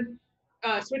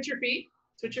 switch your feet,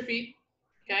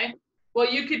 okay?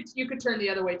 Well, you could turn the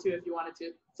other way too if you wanted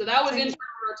to. So that was internal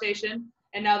rotation,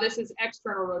 and now this is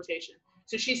external rotation.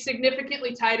 So she's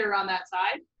significantly tighter on that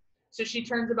side. So she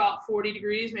turns about 40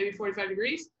 degrees, maybe 45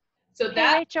 degrees. So Hey,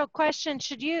 that, Rachel, question.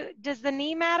 Does the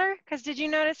knee matter? Because did you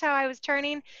notice how I was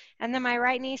turning and then my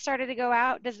right knee started to go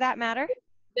out? Does that matter?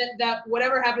 that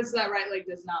whatever happens to that right leg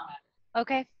does not matter.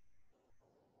 Okay.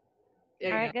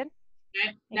 There All you right, go. good.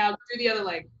 Okay. Now do the other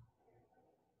leg.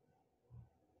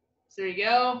 So there you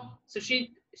go. So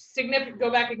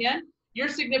go back again. You're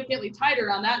significantly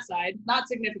tighter on that side, not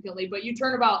significantly, but you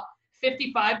turn about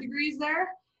 55 degrees there,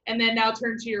 and then now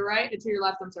turn to your right, to your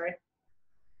left, I'm sorry.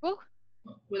 Ooh,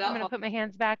 I'm Without going to put my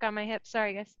hands back on my hips.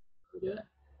 Sorry, guys. do it.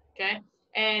 Okay.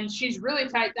 And she's really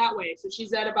tight that way. So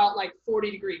she's at about like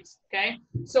 40 degrees. Okay.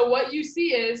 So what you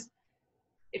see is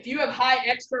if you have high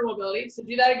external mobility, so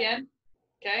do that again.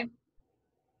 Okay.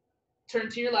 Turn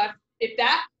to your left. If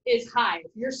that is high,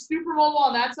 if you're super mobile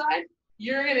on that side,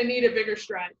 you're going to need a bigger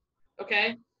stride.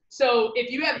 Okay. So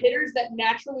if you have hitters that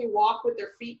naturally walk with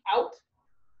their feet out,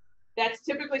 that's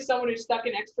typically someone who's stuck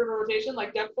in external rotation,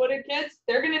 like duck-footed kids.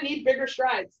 They're going to need bigger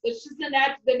strides. It's just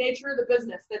the nature of the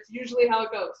business. That's usually how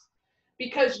it goes.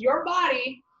 Because your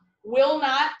body will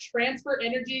not transfer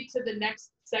energy to the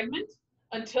next segment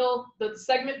until the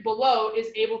segment below is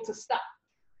able to stop,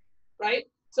 right?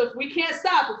 So if we can't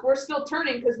stop, if we're still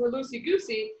turning because we're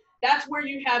loosey-goosey, that's where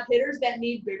you have hitters that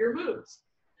need bigger moves.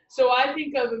 So I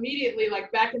think of immediately,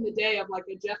 like back in the day, of like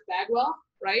a Jeff Bagwell,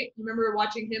 right? You remember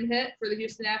watching him hit for the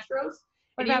Houston Astros?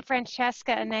 What about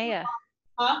Francesca Anea?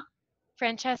 Huh?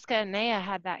 Francesca Anea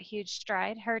had that huge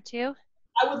stride. Her too?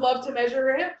 I would love to measure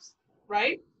her hips,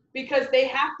 right? Because they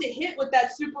have to hit with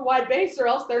that super wide base or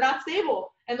else they're not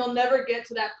stable and they'll never get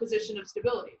to that position of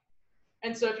stability.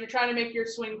 And so if you're trying to make your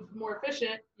swing more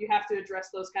efficient, you have to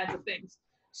address those kinds of things.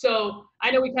 So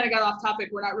I know we kind of got off topic.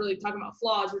 We're not really talking about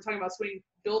flaws. We're talking about swing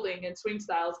building and swing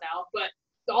styles now, but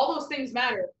all those things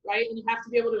matter, right? And you have to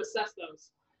be able to assess those.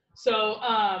 So,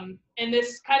 and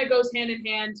this kind of goes hand in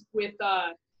hand with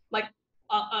like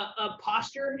a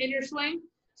posture in your swing.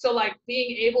 So like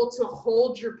being able to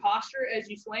hold your posture as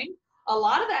you swing, a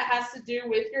lot of that has to do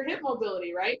with your hip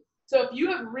mobility, right? So if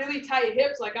you have really tight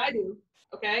hips like I do,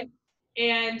 okay,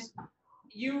 and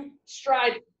you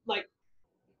stride like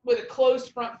with a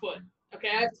closed front foot, okay,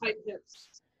 I have tight hips.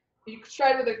 You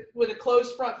stride with a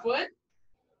closed front foot.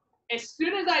 As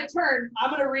soon as I turn, I'm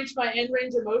going to reach my end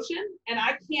range of motion, and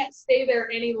I can't stay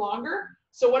there any longer.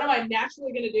 So what am I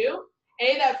naturally going to do?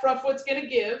 That front foot's going to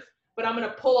give, but I'm going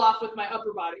to pull off with my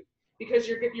upper body because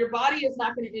your body is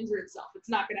not going to injure itself. It's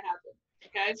not going to happen.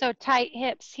 Okay. So tight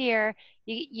hips here,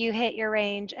 you hit your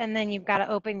range, and then you've got to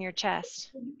open your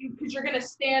chest. Because you're going to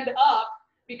stand up,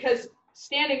 because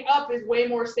standing up is way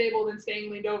more stable than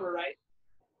staying leaned over, right?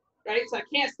 Right. So I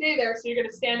can't stay there. So you're going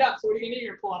to stand up. So what are you going to do?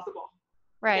 You're going to pull off the ball.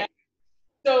 Right. Okay?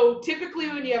 So typically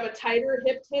when you have a tighter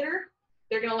hipped hitter,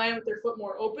 they're going to land with their foot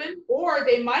more open, or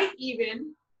they might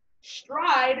even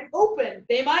stride open.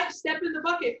 They might step in the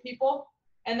bucket, people,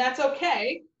 and that's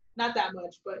okay. Not that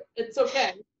much, but it's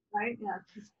okay, right? Yeah,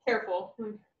 just careful.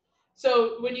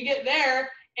 So when you get there,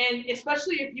 and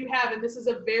especially if you have, and this is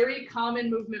a very common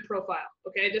movement profile,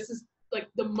 okay? This is like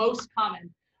the most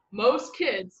common. Most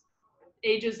kids,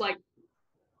 ages like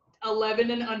 11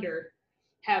 and under,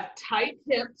 have tight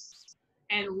hips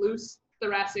and loose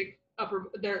thoracic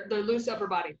their loose upper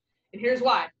body. And here's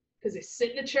why. Because they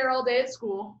sit in a chair all day at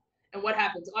school, and what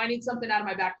happens? Oh, I need something out of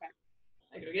my backpack.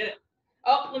 I go get it.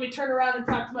 Oh, let me turn around and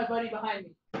talk to my buddy behind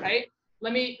me, right?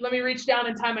 Let me reach down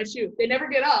and tie my shoe. They never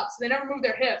get up, so they never move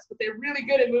their hips, but they're really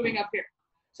good at moving up here.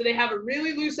 So they have a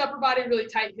really loose upper body, really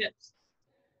tight hips.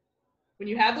 When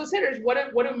you have those hitters,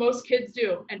 what do most kids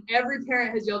do? And every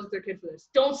parent has yelled at their kid for this.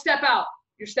 Don't step out.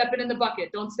 You're stepping in the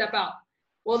bucket. Don't step out.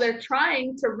 Well, they're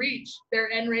trying to reach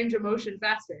their end range of motion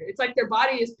faster. It's like their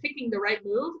body is picking the right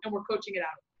move, and we're coaching it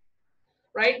out.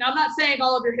 Right? Now, I'm not saying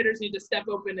all of your hitters need to step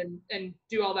open and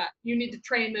do all that. You need to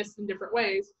train this in different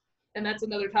ways, and that's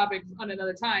another topic on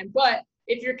another time. But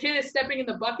if your kid is stepping in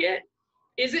the bucket,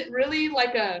 is it really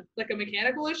like a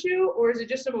mechanical issue, or is it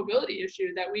just a mobility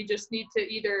issue that we just need to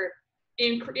either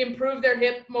improve their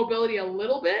hip mobility a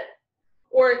little bit,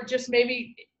 or just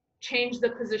maybe change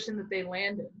the position that they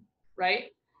land in, right?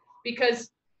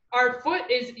 Because our foot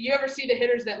is, you ever see the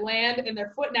hitters that land and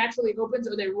their foot naturally opens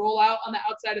or they roll out on the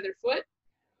outside of their foot?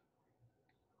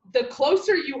 The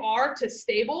closer you are to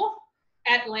stable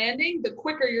at landing, the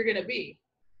quicker you're going to be.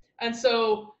 And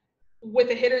so with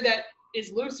a hitter that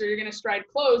is looser, you're going to stride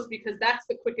closed because that's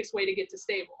the quickest way to get to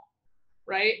stable,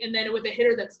 right? And then with a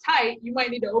hitter that's tight, you might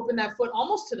need to open that foot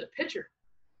almost to the pitcher,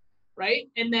 right?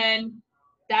 And then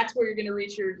that's where you're going to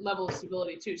reach your level of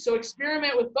stability too. So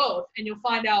experiment with both, and you'll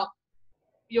find out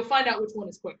which one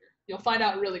is quicker. You'll find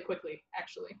out really quickly,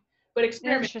 actually. But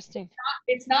experiment. Interesting.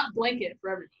 It's not blanket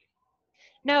for everybody.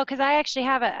 No, because I actually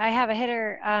have a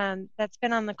hitter that's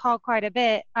been on the call quite a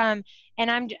bit. And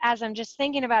as I'm just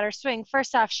thinking about her swing.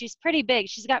 First off, she's pretty big.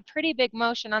 She's got pretty big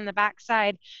motion on the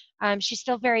backside. She's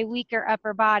still very weaker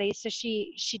upper body, so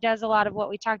she does a lot of what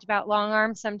we talked about, long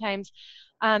arms sometimes.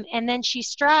 And then she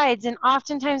strides, and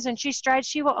oftentimes when she strides,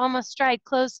 she will almost stride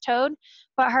closed-toed.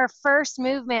 But her first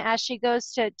movement as she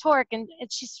goes to torque, and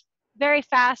she's very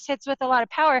fast, hits with a lot of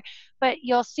power, but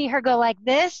you'll see her go like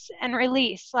this and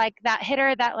release, like that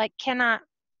hitter that like cannot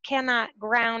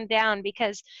ground down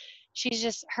because she's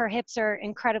just, her hips are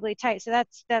incredibly tight. So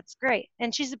that's great.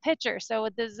 And she's a pitcher, so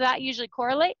does that usually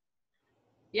correlate?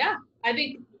 Yeah, I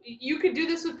think you could do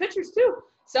this with pitchers too.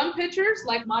 Some pitchers,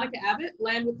 like Monica Abbott,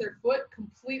 land with their foot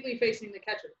completely facing the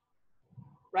catcher,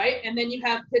 right? And then you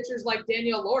have pitchers like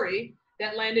Danielle Laurie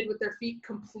that landed with their feet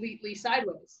completely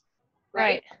sideways,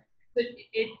 right? Right.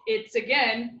 It's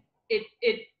again,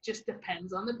 it just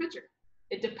depends on the pitcher.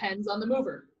 It depends on the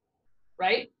mover,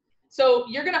 right? So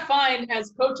you're gonna find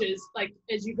as coaches, like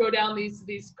as you go down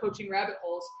these coaching rabbit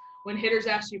holes, when hitters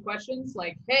ask you questions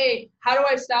like, "Hey, how do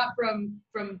I stop from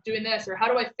doing this?" or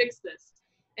 "How do I fix this?"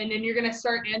 And then you're gonna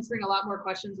start answering a lot more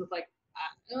questions with like,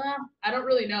 "I don't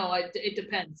really know. It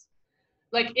depends."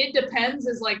 Like it depends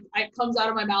is like it comes out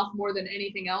of my mouth more than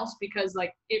anything else because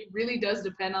like it really does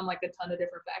depend on like a ton of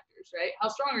different factors, right? How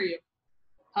strong are you?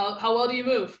 How well do you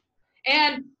move?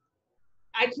 And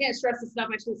I can't stress this enough.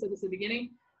 I should have said this at the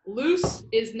beginning. Loose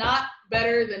is not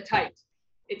better than tight.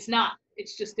 It's not.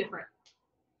 It's just different.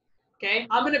 Okay.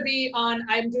 I'm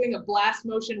doing a blast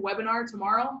motion webinar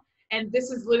tomorrow. And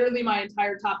this is literally my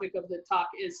entire topic of the talk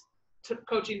is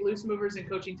coaching loose movers and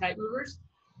coaching tight movers.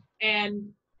 And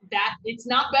that it's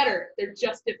not better. They're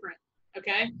just different.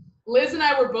 Okay. Liz and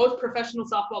I were both professional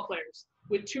softball players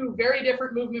with two very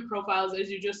different movement profiles, as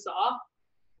you just saw.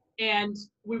 And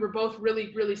we were both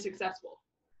really, really successful.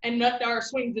 And our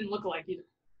swings didn't look alike either,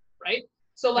 right?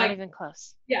 So Not like, even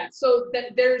close. yeah. So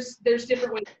there's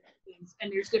different ways to do things,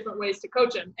 and there's different ways to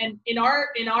coach them. And in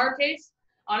our case,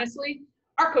 honestly,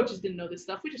 our coaches didn't know this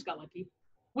stuff. We just got lucky.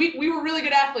 We were really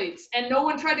good athletes, and no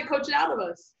one tried to coach it out of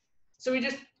us. So we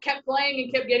just kept playing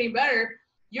and kept getting better.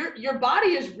 Your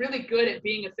body is really good at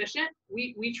being efficient.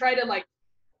 We try to like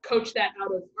coach that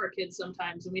out of our kids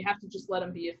sometimes, and we have to just let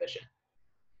them be efficient.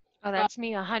 Oh, that's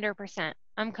me 100%.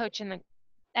 I'm coaching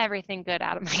everything good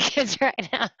out of my kids right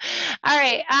now. All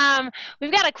right.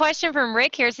 We've got a question from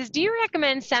Rick here. It says, do you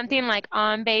recommend something like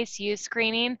on-base use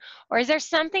screening, or is there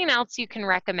something else you can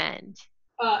recommend?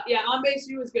 Yeah, on base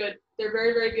U is good. They're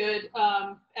very, very good.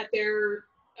 At their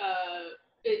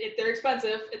they're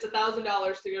expensive. It's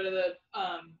 $1,000 to go to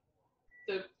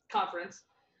the conference,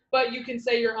 but you can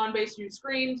say you're on base U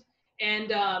screened.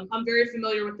 And I'm very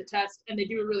familiar with the test, and they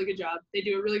do a really good job. They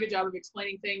do a really good job of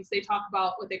explaining things. They talk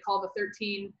about what they call the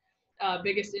 13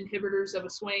 biggest inhibitors of a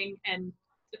swing, and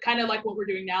kind of like what we're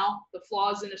doing now, the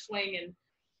flaws in a swing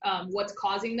and what's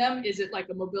causing them. Is it like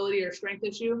a mobility or strength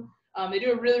issue? They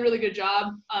do a really, really good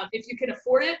job. If you can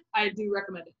afford it, I do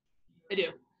recommend it. I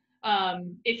do.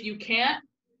 If you can't,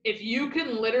 if you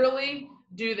can literally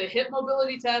do the hip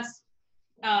mobility test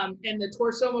and the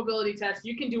torso mobility test,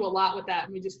 you can do a lot with that.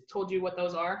 And we just told you what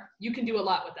those are. You can do a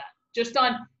lot with that. Just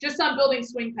on building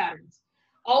swing patterns.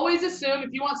 Always assume, if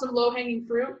you want some low-hanging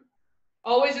fruit,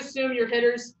 always assume your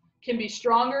hitters can be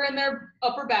stronger in their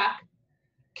upper back,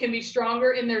 can be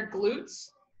stronger in their glutes,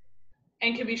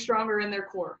 and can be stronger in their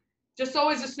core. Just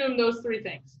always assume those three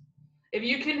things. If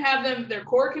you can have them, their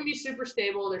core can be super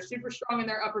stable, they're super strong in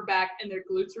their upper back, and their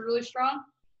glutes are really strong.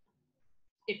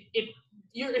 If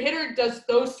your hitter does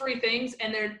those three things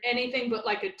and they're anything but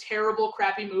like a terrible,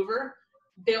 crappy mover,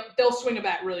 they'll swing a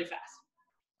bat really fast.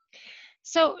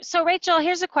 So Rachel,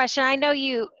 here's a question. I know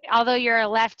you, although you're a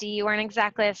lefty, you weren't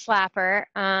exactly a slapper.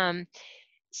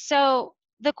 So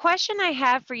the question I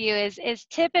have for you is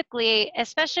typically,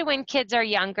 especially when kids are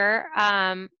younger,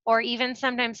 or even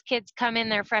sometimes kids come in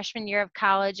their freshman year of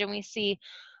college and we see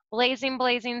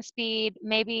blazing speed,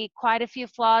 maybe quite a few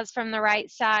flaws from the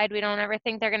right side. We don't ever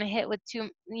think they're going to hit with too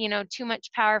much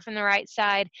power from the right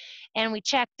side. And we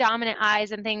check dominant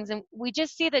eyes and things, and we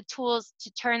just see the tools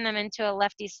to turn them into a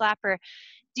lefty slapper.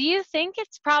 Do you think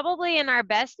it's probably in our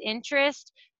best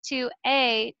interest to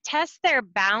test their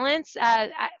balance?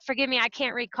 Forgive me, I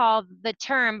can't recall the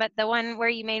term, but the one where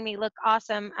you made me look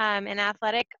awesome and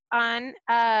athletic on,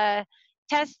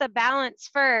 test the balance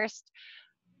first,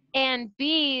 and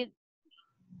B,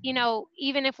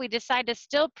 even if we decide to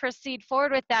still proceed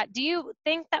forward with that, do you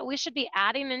think that we should be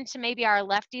adding into maybe our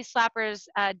lefty slappers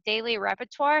daily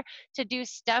repertoire to do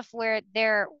stuff where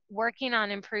they're working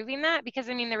on improving that? Because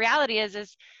I mean, the reality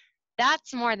is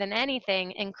that's more than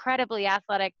anything incredibly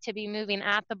athletic to be moving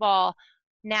at the ball.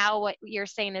 Now what you're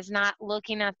saying is not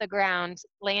looking at the ground,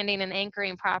 landing and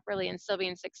anchoring properly, and still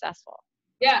being successful.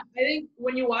 Yeah, I think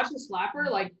when you watch a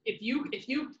slapper, like if you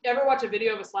ever watch a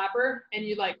video of a slapper and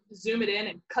you like zoom it in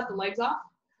and cut the legs off,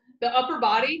 the upper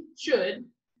body should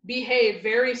behave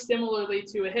very similarly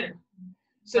to a hitter.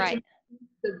 So right.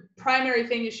 The primary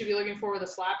thing you should be looking for with a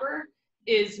slapper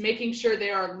is making sure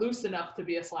they are loose enough to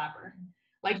be a slapper.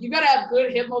 Like you got to have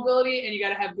good hip mobility and you got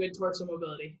to have good torso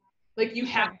mobility. Like you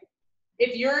have,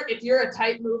 if you're a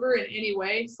tight mover in any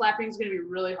way, slapping is going to be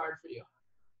really hard for you.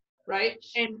 Right.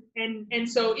 And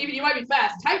so even you might be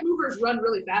fast. Tight movers run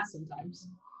really fast sometimes.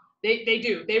 They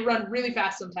do. They run really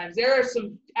fast sometimes. There are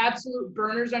some absolute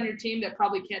burners on your team that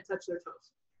probably can't touch their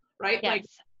toes. Right. Yes.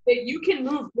 Like you can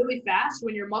move really fast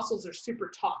when your muscles are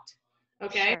super taut.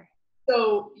 Okay. Sure.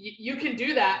 So you can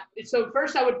do that. So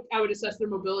first I would assess their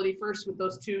mobility first with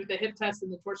those two, the hip test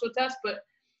and the torso test. But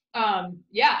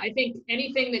yeah, I think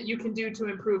anything that you can do to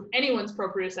improve anyone's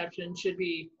proprioception should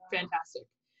be fantastic.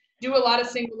 Do a lot of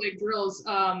single leg drills.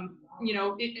 You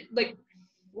know, like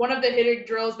one of the hitting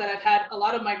drills that I've had a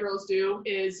lot of my girls do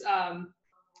is,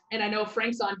 and I know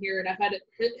Frank's on here and I've had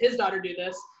his daughter do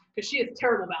this because she has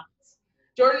terrible balance.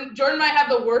 Jordan might have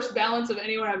the worst balance of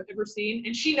anyone I've ever seen,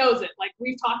 and she knows it. Like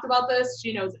we've talked about this,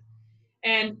 she knows it.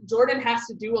 And Jordan has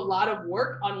to do a lot of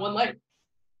work on one leg.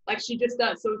 Like she just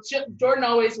does. So Jordan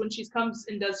always, when she comes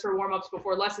and does her warm-ups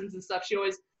before lessons and stuff, she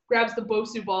always grabs the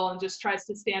Bosu ball and just tries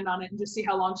to stand on it and just see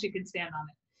how long she can stand on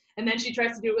it. And then she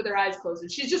tries to do it with her eyes closed.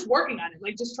 And she's just working on it,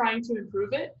 like just trying to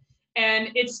improve it.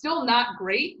 And it's still not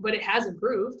great, but it has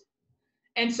improved.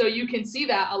 And so you can see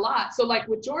that a lot. So like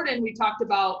with Jordan, we talked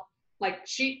about like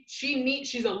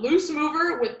she's a loose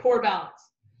mover with poor balance.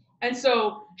 And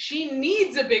so she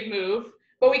needs a big move,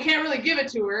 but we can't really give it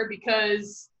to her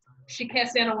because she can't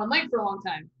stand on one leg for a long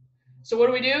time. So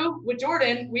what do? With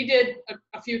Jordan, we did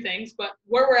a few things, but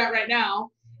where we're at right now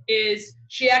is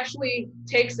she actually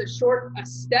takes a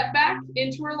step back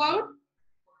into her load,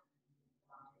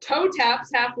 toe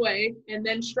taps halfway, and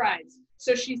then strides.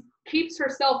 So she keeps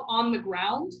herself on the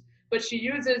ground, but she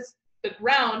uses the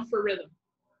ground for rhythm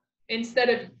instead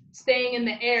of staying in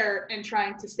the air and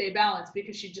trying to stay balanced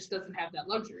because she just doesn't have that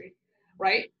luxury,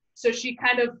 right? So she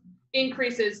kind of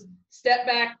increases step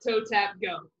back, toe tap,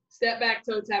 go. Step back,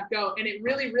 toe tap, go. And it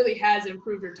really, really has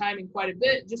improved her timing quite a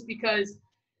bit just because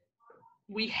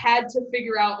we had to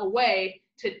figure out a way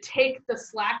to take the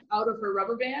slack out of her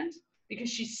rubber band because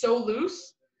she's so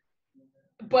loose,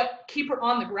 but keep her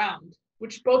on the ground,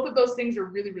 which both of those things are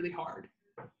really, really hard.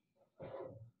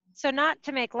 So not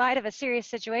to make light of a serious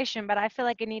situation, but I feel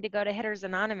like I need to go to Hitters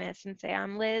Anonymous and say,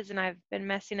 I'm Liz and I've been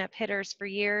messing up hitters for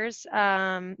years.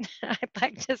 I'd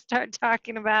like to start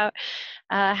talking about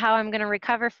how I'm going to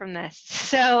recover from this.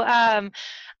 So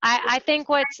I think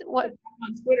what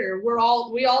on Twitter,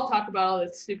 we all talk about all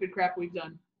this stupid crap we've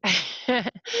done.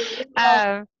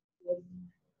 The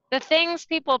things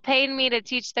people paid me to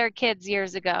teach their kids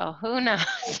years ago, who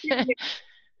knows?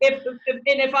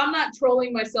 If I'm not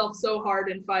trolling myself so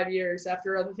hard in 5 years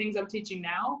after other things I'm teaching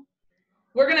now,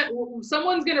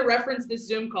 someone's gonna reference this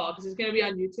Zoom call because it's gonna be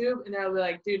on YouTube, and they'll be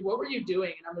like, "Dude, what were you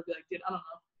doing?" And I'm gonna be like, "Dude, I don't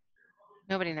know."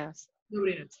 Nobody knows.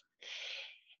 Nobody knows.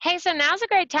 Hey, so now's a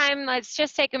great time. Let's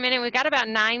just take a minute. We've got about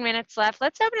 9 minutes left.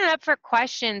 Let's open it up for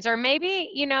questions, or maybe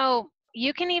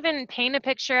you can even paint a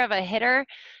picture of a hitter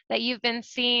that you've been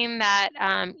seeing that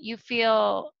you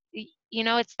feel.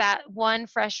 It's that one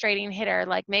frustrating hitter,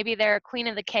 like maybe they're a queen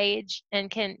of the cage and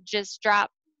can just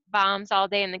drop bombs all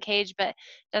day in the cage, but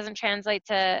doesn't translate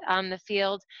to the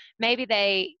field. Maybe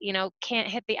they, can't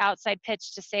hit the outside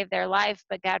pitch to save their life,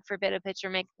 but God forbid a pitcher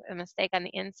make a mistake on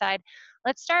the inside.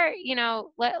 Let's start,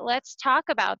 let's talk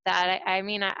about that. I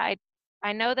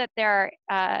know that there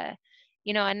are,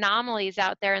 anomalies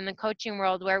out there in the coaching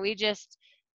world where we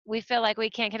feel like we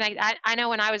can't connect. I know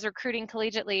when I was recruiting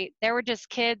collegiately, there were just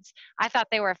kids. I thought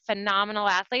they were phenomenal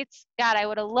athletes. God, I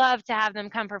would have loved to have them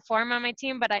come perform on my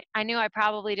team, but I knew I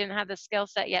probably didn't have the skill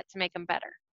set yet to make them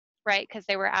better, right? Because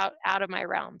they were out of my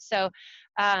realm. So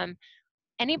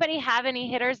anybody have any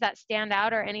hitters that stand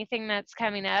out or anything that's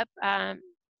coming up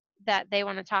that they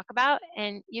want to talk about?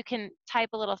 And you can type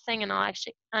a little thing and I'll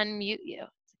actually unmute you.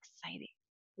 It's exciting.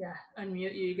 Yeah,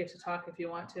 unmute you. You get to talk if you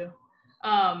want to.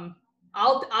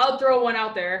 I'll throw one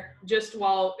out there just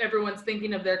while everyone's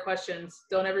thinking of their questions.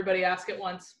 Don't everybody ask at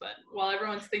once, but while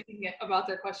everyone's thinking about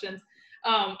their questions,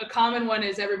 a common one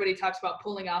is everybody talks about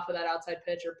pulling off of that outside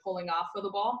pitch or pulling off of the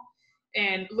ball.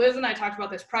 And Liz and I talked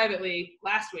about this privately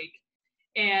last week.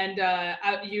 And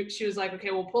she was like,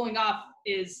 okay, well, pulling off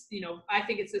is, I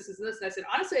think it's this, is this. And I said,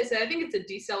 honestly, I think it's a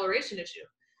deceleration issue.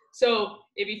 So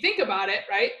if you think about it,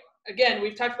 right, again,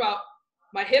 we've talked about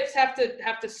my hips have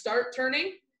to start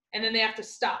turning, and then they have to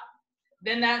stop.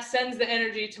 Then that sends the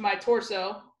energy to my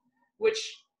torso,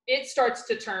 which it starts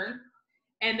to turn,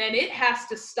 and then it has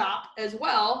to stop as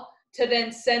well to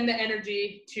then send the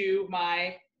energy to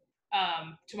my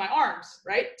arms,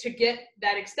 right? To get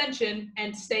that extension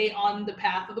and stay on the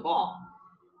path of the ball.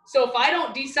 So if I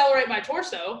don't decelerate my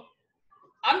torso,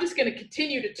 I'm just going to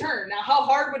continue to turn. Now, how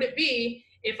hard would it be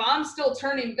if I'm still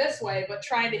turning this way, but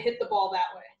trying to hit the ball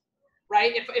that way,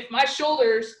 right? If my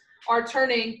shoulders are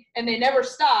turning and they never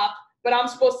stop, but I'm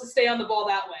supposed to stay on the ball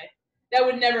that way, that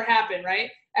would never happen, right?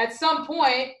 At some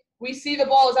point, we see the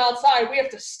ball is outside, we have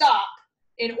to stop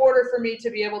in order for me to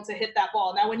be able to hit that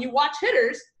ball. Now, when you watch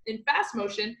hitters in fast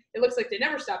motion, it looks like they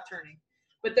never stop turning.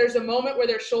 But there's a moment where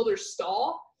their shoulders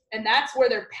stall, and that's where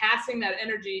they're passing that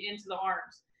energy into the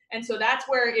arms. And so that's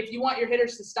where, if you want your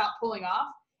hitters to stop pulling off,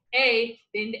 A,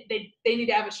 they need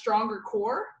to have a stronger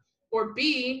core, or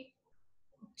B,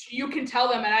 you can tell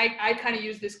them, and I kind of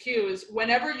use this cue, is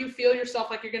whenever you feel yourself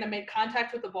like you're going to make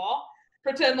contact with the ball,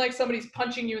 pretend like somebody's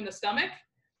punching you in the stomach.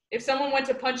 If someone went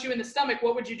to punch you in the stomach,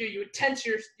 what would you do? You would tense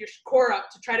your core up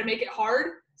to try to make it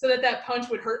hard so that punch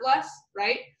would hurt less,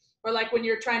 right? Or like when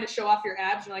you're trying to show off your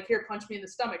abs, you're like, here, punch me in the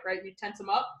stomach, right? You tense them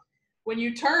up. When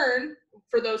you turn,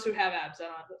 for those who have abs, I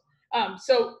don't have those.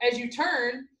 So as you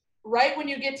turn, right when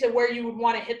you get to where you would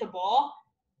want to hit the ball,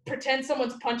 pretend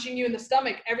someone's punching you in the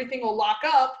stomach, everything will lock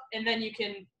up, and then you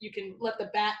can let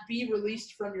the bat be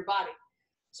released from your body.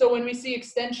 So when we see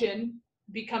extension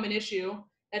become an issue,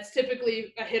 that's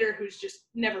typically a hitter who's just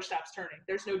never stops turning.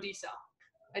 There's no decel.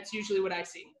 That's usually what I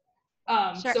see.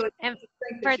 Sure. So And it's a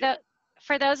strength for issue.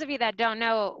 for those of you that don't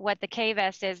know what the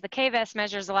K-vest is, the K-vest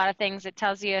measures a lot of things. It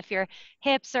tells you if your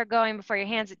hips are going before your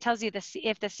hands. It tells you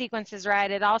if the sequence is right.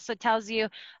 It also tells you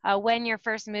when your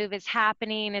first move is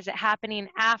happening. Is it happening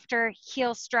after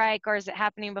heel strike, or is it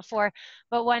happening before?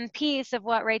 But one piece of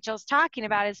what Rachel's talking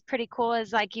about is pretty cool,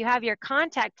 is like you have your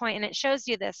contact point and it shows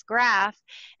you this graph,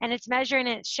 and it's measuring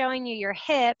it, it's showing you your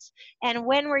hips and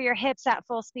when were your hips at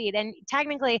full speed. And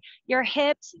technically your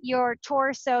hips, your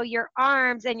torso, your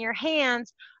arms, and your hands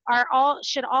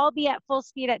should all be at full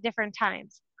speed at different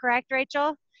times. Correct,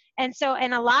 Rachel? And so,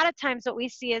 and a lot of times what we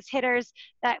see is hitters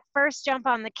that first jump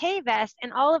on the K-vest,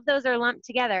 and all of those are lumped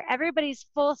together. Everybody's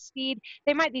full speed.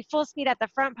 They might be full speed at the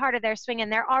front part of their swing,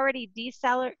 and they're already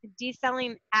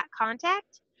decelling at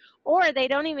contact, or they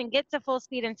don't even get to full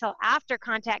speed until after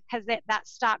contact because that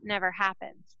stop never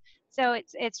happens. So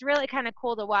it's really kind of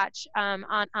cool to watch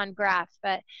on graph.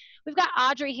 But we've got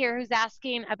Audrey here who's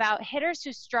asking about hitters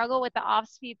who struggle with the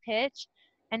off-speed pitch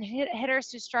and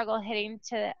hitters who struggle hitting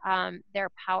to their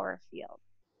power field.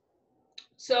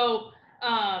 So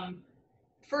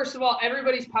first of all,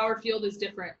 everybody's power field is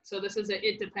different. So this is a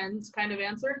it depends kind of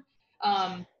answer.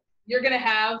 You're going to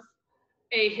have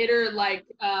a hitter like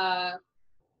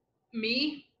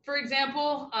me, for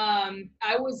example.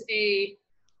 I was a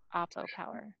Oppo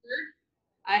power.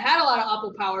 I had a lot of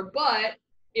oppo power, but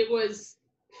it was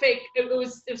fake. It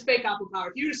was fake oppo power.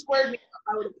 If you just squared me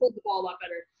up, I would have pulled the ball a lot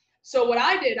better. So what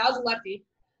I did, I was a lefty.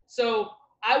 So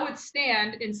I would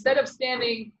stand, instead of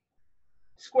standing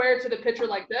square to the pitcher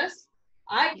like this,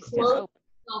 I closed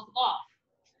myself off.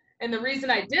 And the reason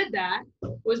I did that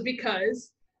was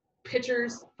because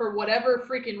pitchers, for whatever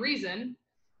freaking reason,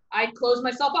 I closed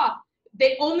myself off.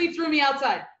 They only threw me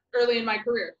outside early in my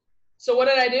career. So what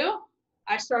did I do?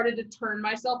 I started to turn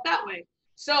myself that way.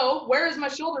 So where is my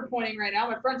shoulder pointing right now?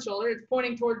 My front shoulder. It's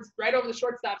pointing towards right over the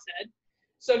shortstop's head.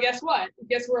 So guess what?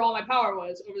 Guess where all my power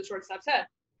was? Over the shortstop's head,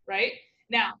 right?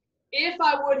 Now, if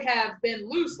I would have been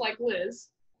loose like Liz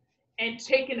and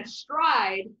taken a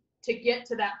stride to get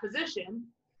to that position,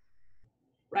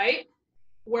 right,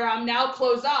 where I'm now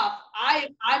closed off,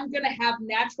 I'm going to have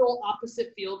natural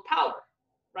opposite field power,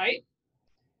 right?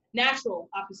 Natural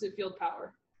opposite field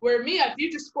power. Where me, if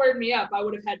you just squared me up, I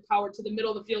would have had power to the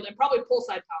middle of the field and probably pull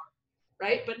side power,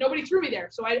 right? But nobody threw me there.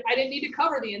 So I didn't need to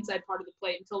cover the inside part of the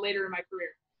plate until later in my career.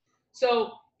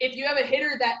 So if you have a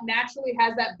hitter that naturally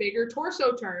has that bigger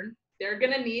torso turn, they're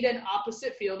going to need an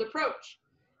opposite field approach.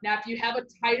 Now, if you have a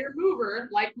tighter mover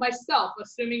like myself,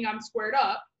 assuming I'm squared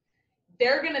up,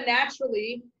 they're going to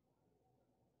naturally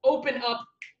open up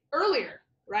earlier,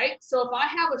 right? So if I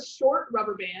have a short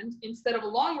rubber band instead of a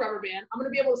long rubber band, I'm going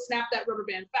to be able to snap that rubber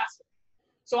band faster.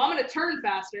 So I'm going to turn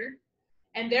faster,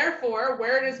 and therefore,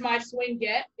 where does my swing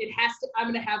get?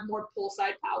 I'm going to have more pull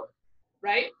side power,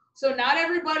 right? So not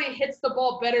everybody hits the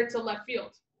ball better to left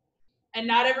field. and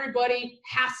not everybody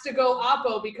has to go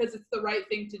oppo because it's the right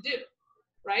thing to do,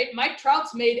 right? Mike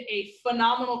Trout's made a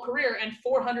phenomenal career and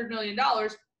 $400 million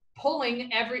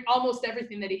pulling almost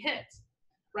everything that he hits,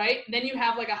 right? And then you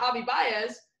have like a Javi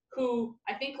Baez, who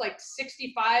I think like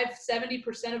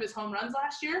 65-70% of his home runs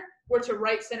last year were to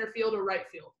right center field or right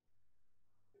field,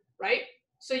 right?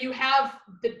 So you have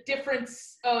the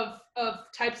difference of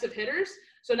types of hitters.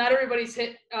 So not everybody's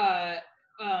hit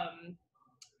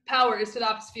power is to the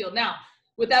opposite field. Now,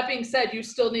 with that being said, you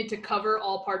still need to cover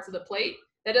all parts of the plate.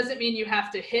 That doesn't mean you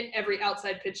have to hit every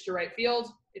outside pitch to right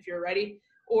field if you're ready,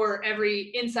 or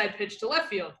every inside pitch to left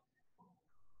field.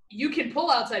 You can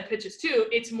pull outside pitches too.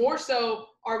 It's more so,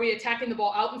 are we attacking the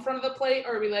ball out in front of the plate,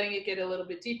 or are we letting it get a little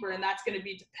bit deeper? And that's going to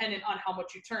be dependent on how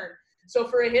much you turn. So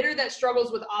for a hitter that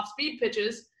struggles with off-speed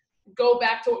pitches, go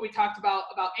back to what we talked about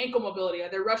ankle mobility. Are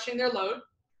they rushing their load,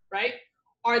 right?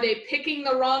 Are they picking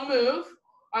the wrong move?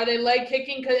 Are they leg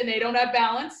kicking and they don't have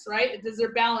balance, right? Does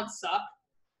their balance suck,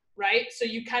 right? So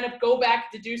you kind of go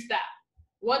back, deduce that.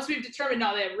 Once we've determined,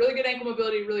 no, they have really good ankle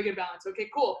mobility, really good balance. Okay,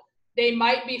 cool. They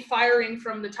might be firing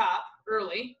from the top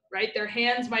early, right? Their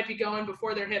hands might be going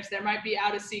before their hips. They might be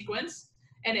out of sequence,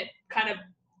 and it kind of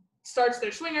starts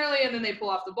their swing early, and then they pull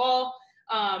off the ball.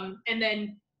 And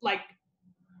then, like,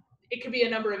 it could be a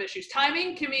number of issues.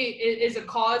 Timing is a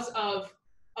cause of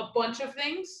a bunch of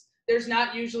things. There's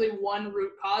not usually one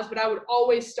root cause, but I would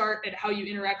always start at how you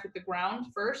interact with the ground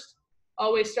first.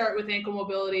 Always start with ankle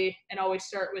mobility, and always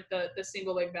start with the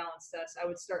single leg balance test. I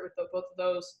would start with both of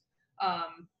those.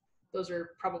 Those are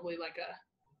probably like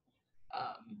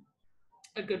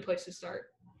a good place to start.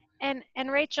 And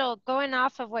Rachel, going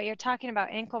off of what you're talking about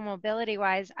ankle mobility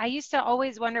wise, I used to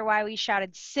always wonder why we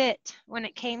shouted sit when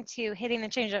it came to hitting the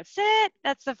changeup. Sit!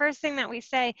 That's the first thing that we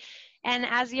say. And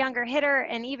as a younger hitter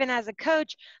and even as a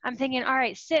coach, I'm thinking, all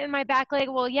right, sit in my back leg.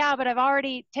 Well, yeah, but I've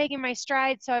already taken my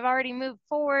stride, so I've already moved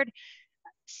forward.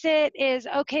 Sit is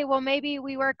okay, well, maybe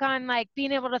we work on like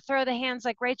being able to throw the hands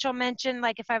like Rachel mentioned,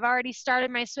 like if I've already started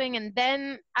my swing and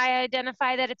then I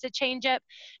identify that it's a changeup,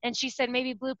 and she said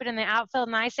maybe bloop it in the outfield,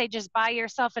 and I say just buy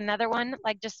yourself another one,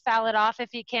 like just foul it off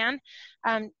if you can,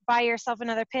 buy yourself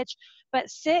another pitch. But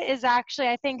sit is actually,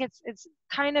 I think it's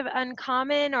kind of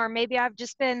uncommon, or maybe I've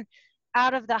just been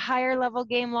out of the higher level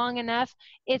game long enough.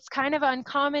 It's kind of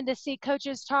uncommon to see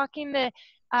coaches talking to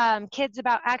kids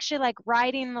about actually like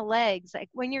riding the legs. Like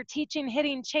when you're teaching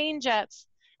hitting changeups,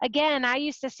 again, I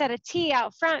used to set a tee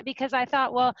out front because I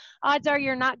thought, well, odds are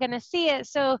you're not going to see it,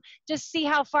 so just see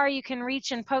how far you can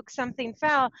reach and poke something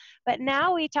foul. But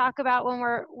now we talk about when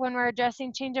we're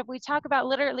addressing changeup, we talk about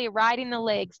literally riding the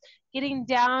legs, getting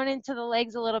down into the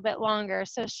legs a little bit longer.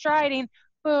 So striding,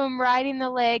 boom, riding the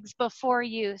legs before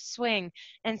you swing.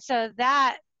 And so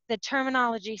that the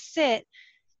terminology sit,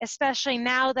 especially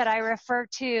now that I refer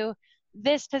to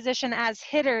this position as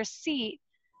hitter's seat,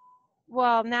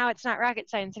 well, now it's not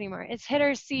rocket science anymore. It's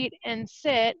hitter's seat and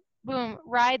sit, boom,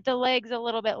 ride the legs a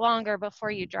little bit longer before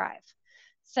you drive.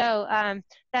 So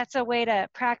that's a way to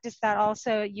practice that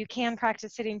also. You can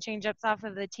practice hitting changeups off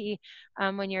of the tee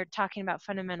when you're talking about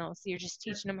fundamentals. You're just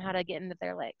teaching them how to get into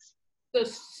their legs. So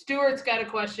Stuart's got a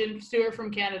question. Stuart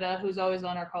from Canada, who's always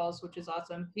on our calls, which is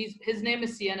awesome. His name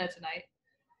is Sienna tonight.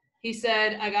 He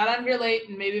said, I got on here late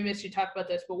and maybe missed you talk about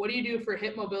this, but what do you do for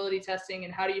hip mobility testing,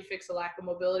 and how do you fix a lack of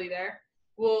mobility there?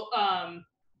 Well,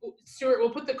 Stuart, we'll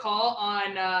put the call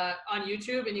on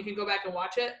YouTube and you can go back and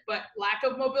watch it. But lack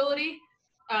of mobility,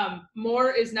 more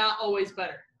is not always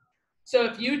better. So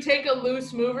if you take a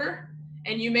loose mover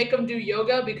and you make them do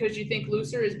yoga because you think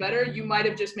looser is better, you might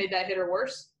have just made that hitter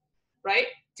worse, right?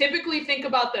 Typically think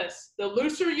about this. The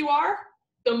looser you are,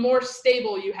 the more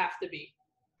stable you have to be,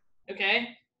 okay?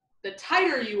 The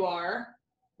tighter you are,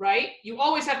 right, you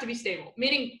always have to be stable,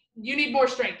 meaning you need more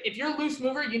strength. If you're a loose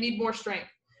mover, you need more strength.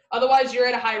 Otherwise, you're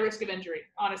at a high risk of injury,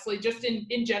 honestly, just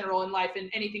in general in life and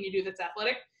anything you do that's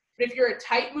athletic. But if you're a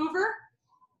tight mover,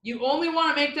 you only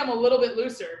want to make them a little bit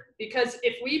looser, because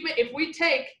if we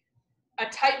take a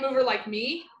tight mover like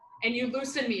me and you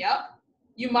loosen me up,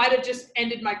 you might have just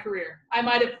ended my career. I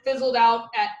might have fizzled out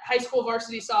at high school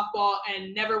varsity softball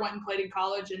and never went and played in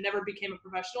college and never became a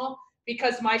professional,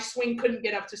 because my swing couldn't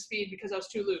get up to speed because I was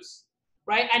too loose,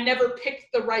 right? I never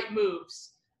picked the right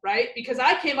moves, right? Because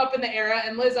I came up in the era,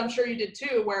 and Liz, I'm sure you did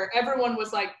too, where everyone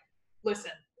was like,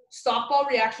 listen, softball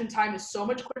reaction time is so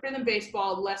much quicker than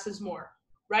baseball, less is more,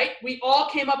 right? We all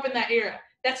came up in that era.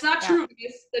 That's not true.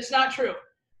 That's not true.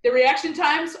 The reaction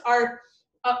times are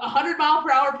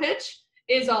 100-mile-per-hour pitch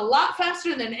is a lot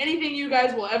faster than anything you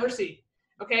guys will ever see,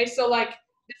 okay? So, like,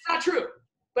 it's not true.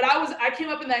 But I came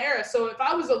up in that era. So if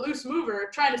I was a loose mover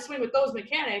trying to swing with those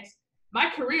mechanics,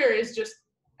 my career is just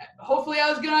hopefully I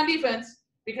was good on defense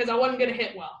because I wasn't going to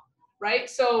hit well, right?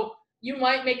 So you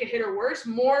might make a hitter worse.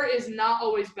 More is not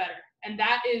always better. And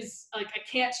that is, like, I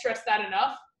can't stress that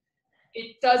enough.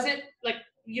 It doesn't, like,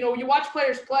 you know, you watch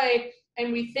players play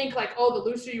and we think like, oh, the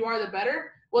looser you are, the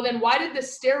better. Well, then why did the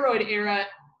steroid era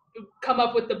come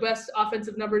up with the best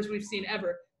offensive numbers we've seen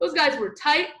ever? Those guys were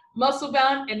tight, muscle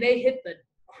bound, and they hit the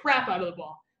crap out of the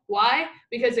ball. Why?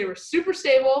 Because they were super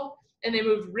stable and they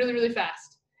moved really, really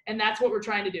fast. And that's what we're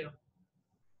trying to do.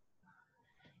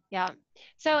 Yeah.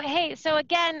 So, hey, so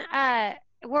again,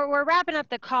 we're wrapping up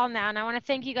the call now, and I want to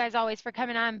thank you guys always for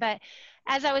coming on. But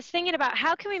as I was thinking about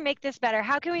how can we make this better,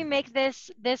 how can we make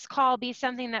this call be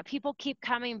something that people keep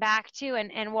coming back to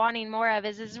and wanting more of,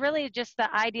 is really just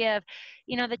the idea of,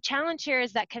 you know, the challenge here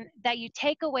is that you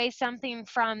take away something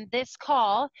from this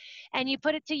call and you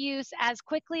put it to use as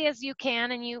quickly as you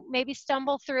can, and you maybe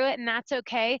stumble through it, and that's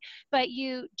okay, but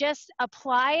you just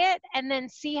apply it and then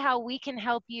see how we can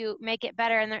help you make it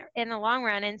better in the long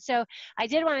run. And so I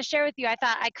did want to share with you, I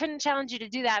thought I couldn't challenge you to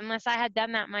do that unless I had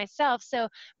done that myself. So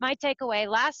my takeaway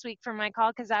last week from my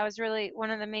call, because I was really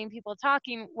one of the main people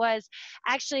talking, was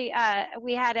actually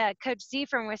we had a Coach Z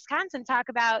from Wisconsin talk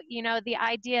about, you know, the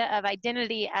idea of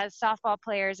identity as softball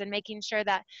players and making sure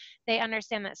that they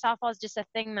understand that softball is just a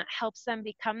thing that helps them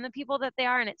become the people that they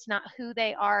are, and it's not who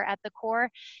they are at the core,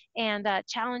 and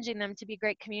challenging them to be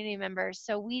great community members.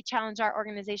 So we challenge our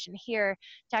organization here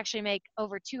to actually make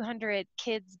over 200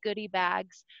 kids goodie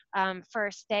bags for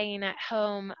staying at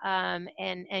home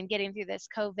and getting through this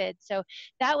COVID. So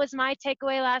that was my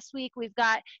takeaway last week. We've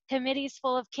got committees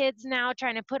full of kids now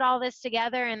trying to put all this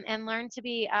together and learn to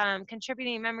be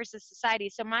contributing members of society.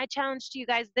 So my challenge to you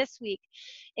guys this week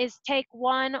is take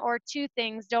one or two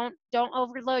things. Don't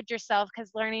overload yourself,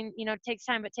 because learning, you know, takes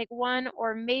time, but take one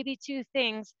or maybe two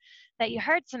things that you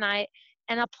heard tonight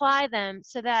and apply them,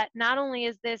 so that not only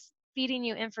is this feeding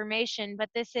you information, but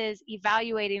this is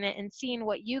evaluating it and seeing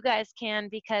what you guys can,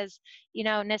 because, you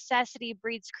know, necessity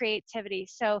breeds creativity.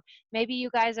 So maybe you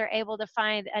guys are able to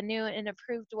find a new and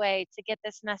improved way to get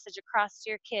this message across to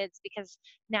your kids, because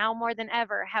now more than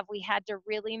ever have we had to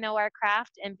really know our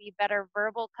craft and be better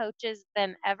verbal coaches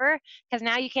than ever, because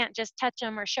now you can't just touch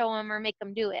them or show them or make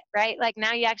them do it, right? Like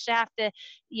now you actually have to,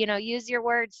 you know, use your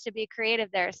words to be creative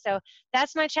there. So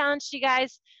that's my challenge to you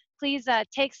guys. Please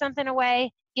take something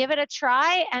away, give it a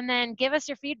try, and then give us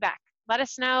your feedback. Let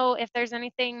us know if there's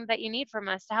anything that you need from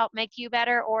us to help make you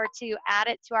better or to add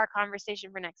it to our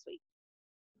conversation for next week.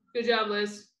 Good job,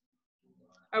 Liz.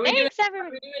 Are we Thanks,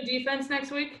 everyone. doing defense next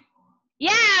week?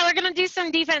 Yeah, we're going to do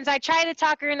some defense. I tried to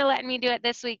talk her into letting me do it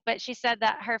this week, but she said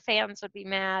that her fans would be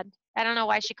mad. I don't know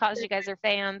why she calls you guys her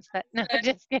fans, but no,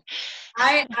 just kidding.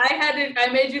 I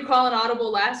made you call an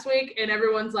audible last week, and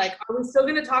everyone's like, are we still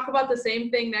going to talk about the same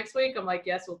thing next week? I'm like,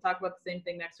 yes, we'll talk about the same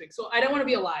thing next week. So I don't want to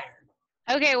be a liar.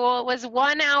 Okay, well, it was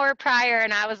 1 hour prior,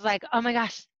 and I was like, oh my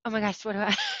gosh, what do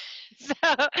I? So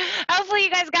hopefully you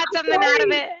guys got something out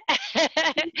of it.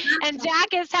 And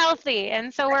Jack is healthy,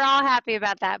 and so we're all happy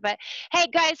about that. But hey,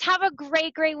 guys, have a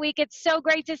great week. It's so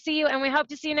great to see you, and we hope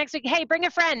to see you next week. Hey, bring a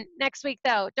friend next week,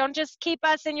 though. Don't just keep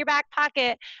us in your back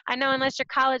pocket. I know unless you're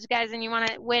college guys and you want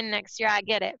to win next year, I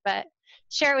get it, but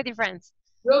share it with your friends.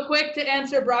 Real quick to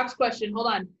answer Brock's question. Hold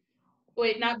on.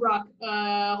 Wait, not Brock.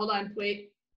 Hold on.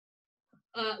 Wait.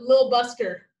 Lil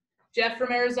Buster. Jeff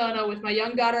from Arizona. With my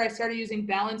young daughter, I started using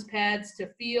balance pads to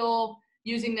feel,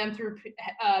 using them through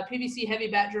PVC heavy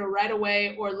bat drill right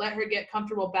away, or let her get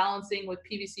comfortable balancing with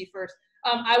PVC first.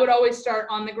 I would always start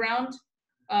on the ground.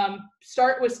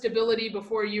 Start with stability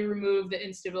before you remove the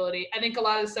instability. I think a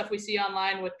lot of the stuff we see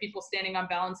online with people standing on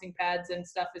balancing pads and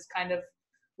stuff is kind of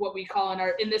what we call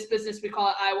in this business, we call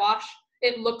it eye wash.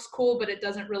 It looks cool, but it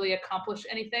doesn't really accomplish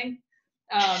anything.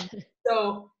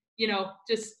 So, you know,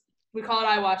 just, we call it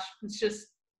eye wash. It's just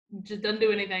doesn't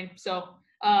do anything. So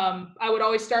I would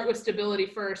always start with stability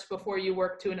first before you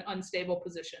work to an unstable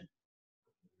position.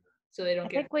 So they don't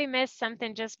get. I think we missed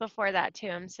something just before that too.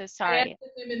 I'm so sorry. I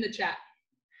put them in the chat.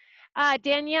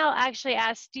 Danielle actually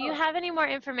asked, do you have any more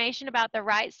information about the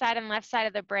right side and left side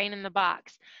of the brain in the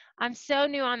box? I'm so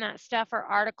new on that stuff, or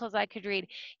articles I could read.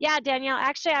 Yeah, Danielle,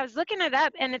 actually, I was looking it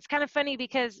up, and it's kind of funny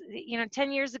because, you know,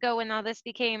 10 years ago when all this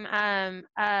became,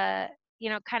 you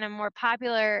know, kind of more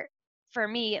popular for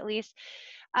me, at least,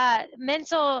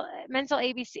 mental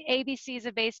ABCs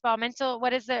of baseball,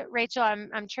 what is it, Rachel?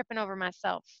 I'm tripping over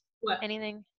myself. What?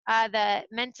 Anything? the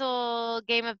mental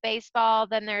game of baseball.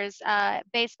 Then there's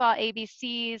baseball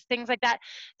ABCs, things like that.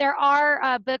 There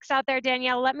are books out there,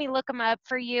 Danielle. Let me look them up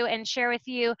for you and share with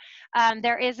you.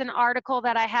 There is an article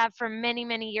that I have from many,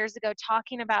 many years ago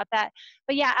talking about that.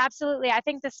 But yeah, absolutely. I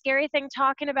think the scary thing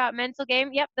talking about mental game,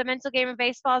 yep, the mental game of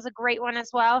baseball is a great one as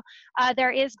well.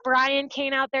 There is Brian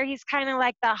Kane out there. He's kind of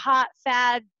like the hot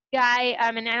fad guy,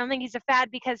 and I don't think he's a fad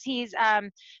because he's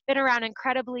been around,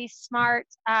 incredibly smart,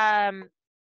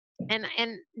 and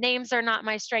names are not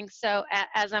my strength, so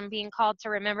as I'm being called to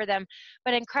remember them,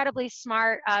 but incredibly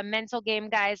smart mental game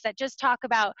guys that just talk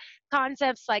about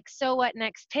concepts like so what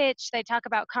next pitch. They talk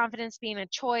about confidence being a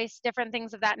choice, different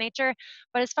things of that nature.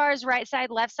 But as far as right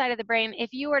side, left side of the brain, if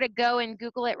you were to go and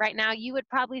Google it right now, you would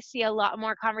probably see a lot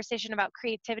more conversation about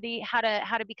creativity, how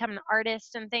to become an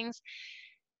artist and things.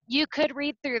 You could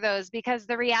read through those, because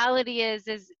the reality is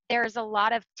there's a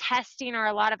lot of testing or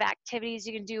a lot of activities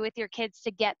you can do with your kids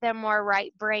to get them more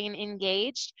right brain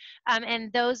engaged,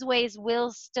 and those ways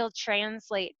will still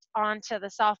translate onto the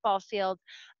softball field.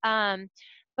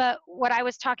 But what I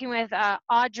was talking with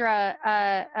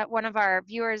Audra, one of our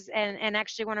viewers, and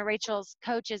actually one of Rachel's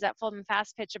coaches at Fulton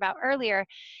Fast Pitch, about earlier,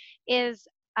 is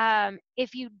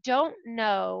if you don't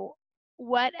know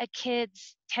what a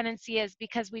kid's tendency is,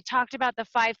 because we talked about the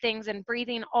 5 things and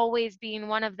breathing always being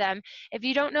one of them. If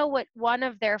you don't know what one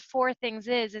of their 4 things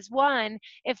is one,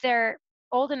 if they're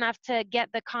old enough to get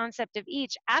the concept of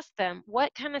each, ask them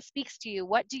what kind of speaks to you,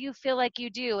 what do you feel like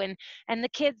you do, and the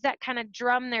kids that kind of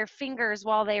drum their fingers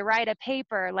while they write a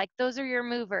paper, like those are your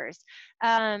movers.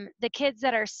 The kids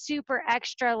that are super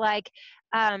extra, like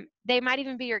they might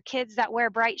even be your kids that wear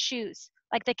bright shoes.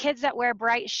 Like the kids that wear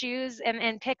bright shoes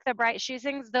and pick the bright shoe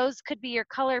things, those could be your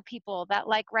color people that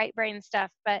like right brain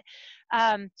stuff. But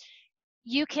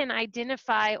you can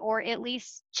identify or at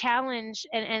least challenge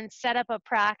and set up a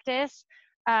practice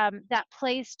that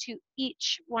plays to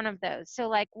each one of those. So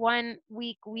like one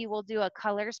week we will do a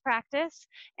colors practice,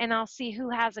 and I'll see who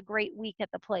has a great week at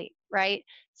the plate, right?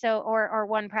 So or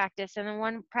one practice, and then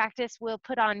one practice we'll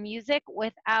put on music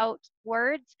without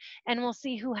words, and we'll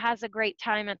see who has a great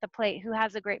time at the plate, who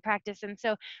has a great practice. And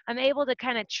so I'm able to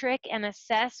kind of trick and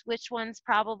assess which one's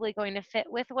probably going to fit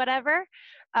with whatever,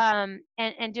 and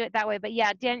do it that way. But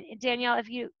yeah, Danielle,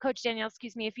 Coach Danielle,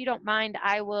 excuse me, if you don't mind,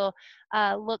 I will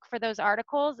look for those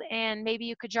articles, and maybe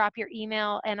you could drop your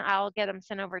email and I'll get them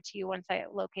sent over to you once I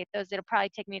locate those. It'll probably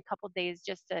take me a couple days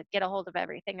just to get a hold of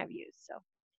everything I've used. So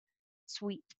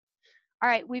sweet. All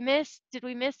right, did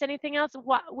we miss anything else?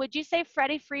 What would you say?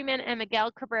 Freddie Freeman and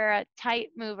Miguel Cabrera,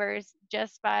 tight movers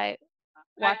just by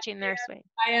watching their swing.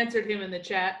 I answered him in the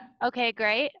chat. Okay,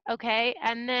 great. Okay,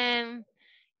 and then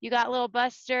you got little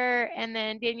Buster, and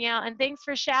then Danielle, and thanks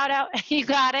for shout out. You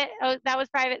got it. Oh, that was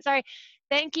private. Sorry.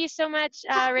 Thank you so much,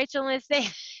 Rachel and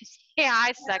Liz. Yeah,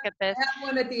 I suck at this. I have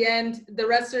one at the end. The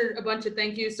rest are a bunch of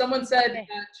thank yous. Someone said Okay.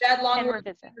 Chad Longworth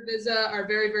and Ken Revisa are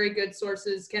very, very good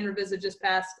sources. Ken Revisa just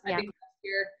passed, I think, last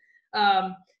year.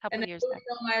 And then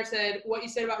Louis Meyer said, what you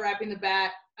said about wrapping the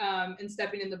bat and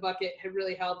stepping in the bucket had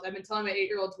really helped. I've been telling my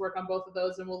 8-year-old to work on both of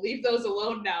those, and we'll leave those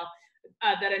alone now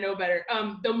that I know better.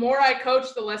 The more I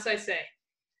coach, the less I say.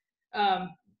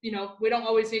 You know, we don't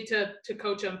always need to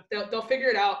coach them. They'll figure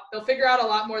it out. They'll figure out a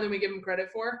lot more than we give them credit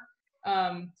for.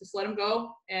 Just let them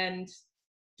go and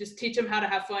just teach them how to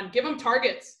have fun. Give them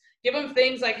targets. Give them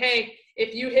things like, hey,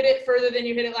 if you hit it further than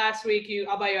you hit it last week,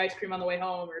 I'll buy you ice cream on the way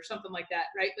home or something like that,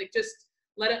 right? Like just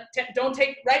let it, don't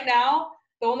take, right now,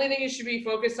 the only thing you should be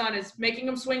focused on is making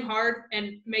them swing hard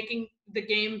and making the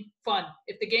game fun.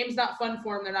 If the game's not fun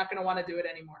for them, they're not going to want to do it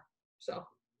anymore. So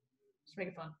just make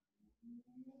it fun.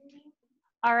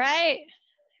 All right.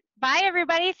 Bye,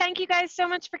 everybody. Thank you guys so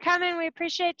much for coming. We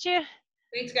appreciate you.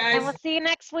 Thanks, guys. And we'll see you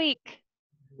next week.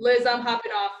 Liz, I'm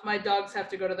hopping off. My dogs have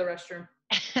to go to the restroom.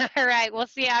 All right. We'll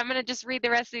see. I'm going to just read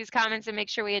the rest of these comments and make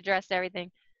sure we address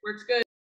everything. Works good.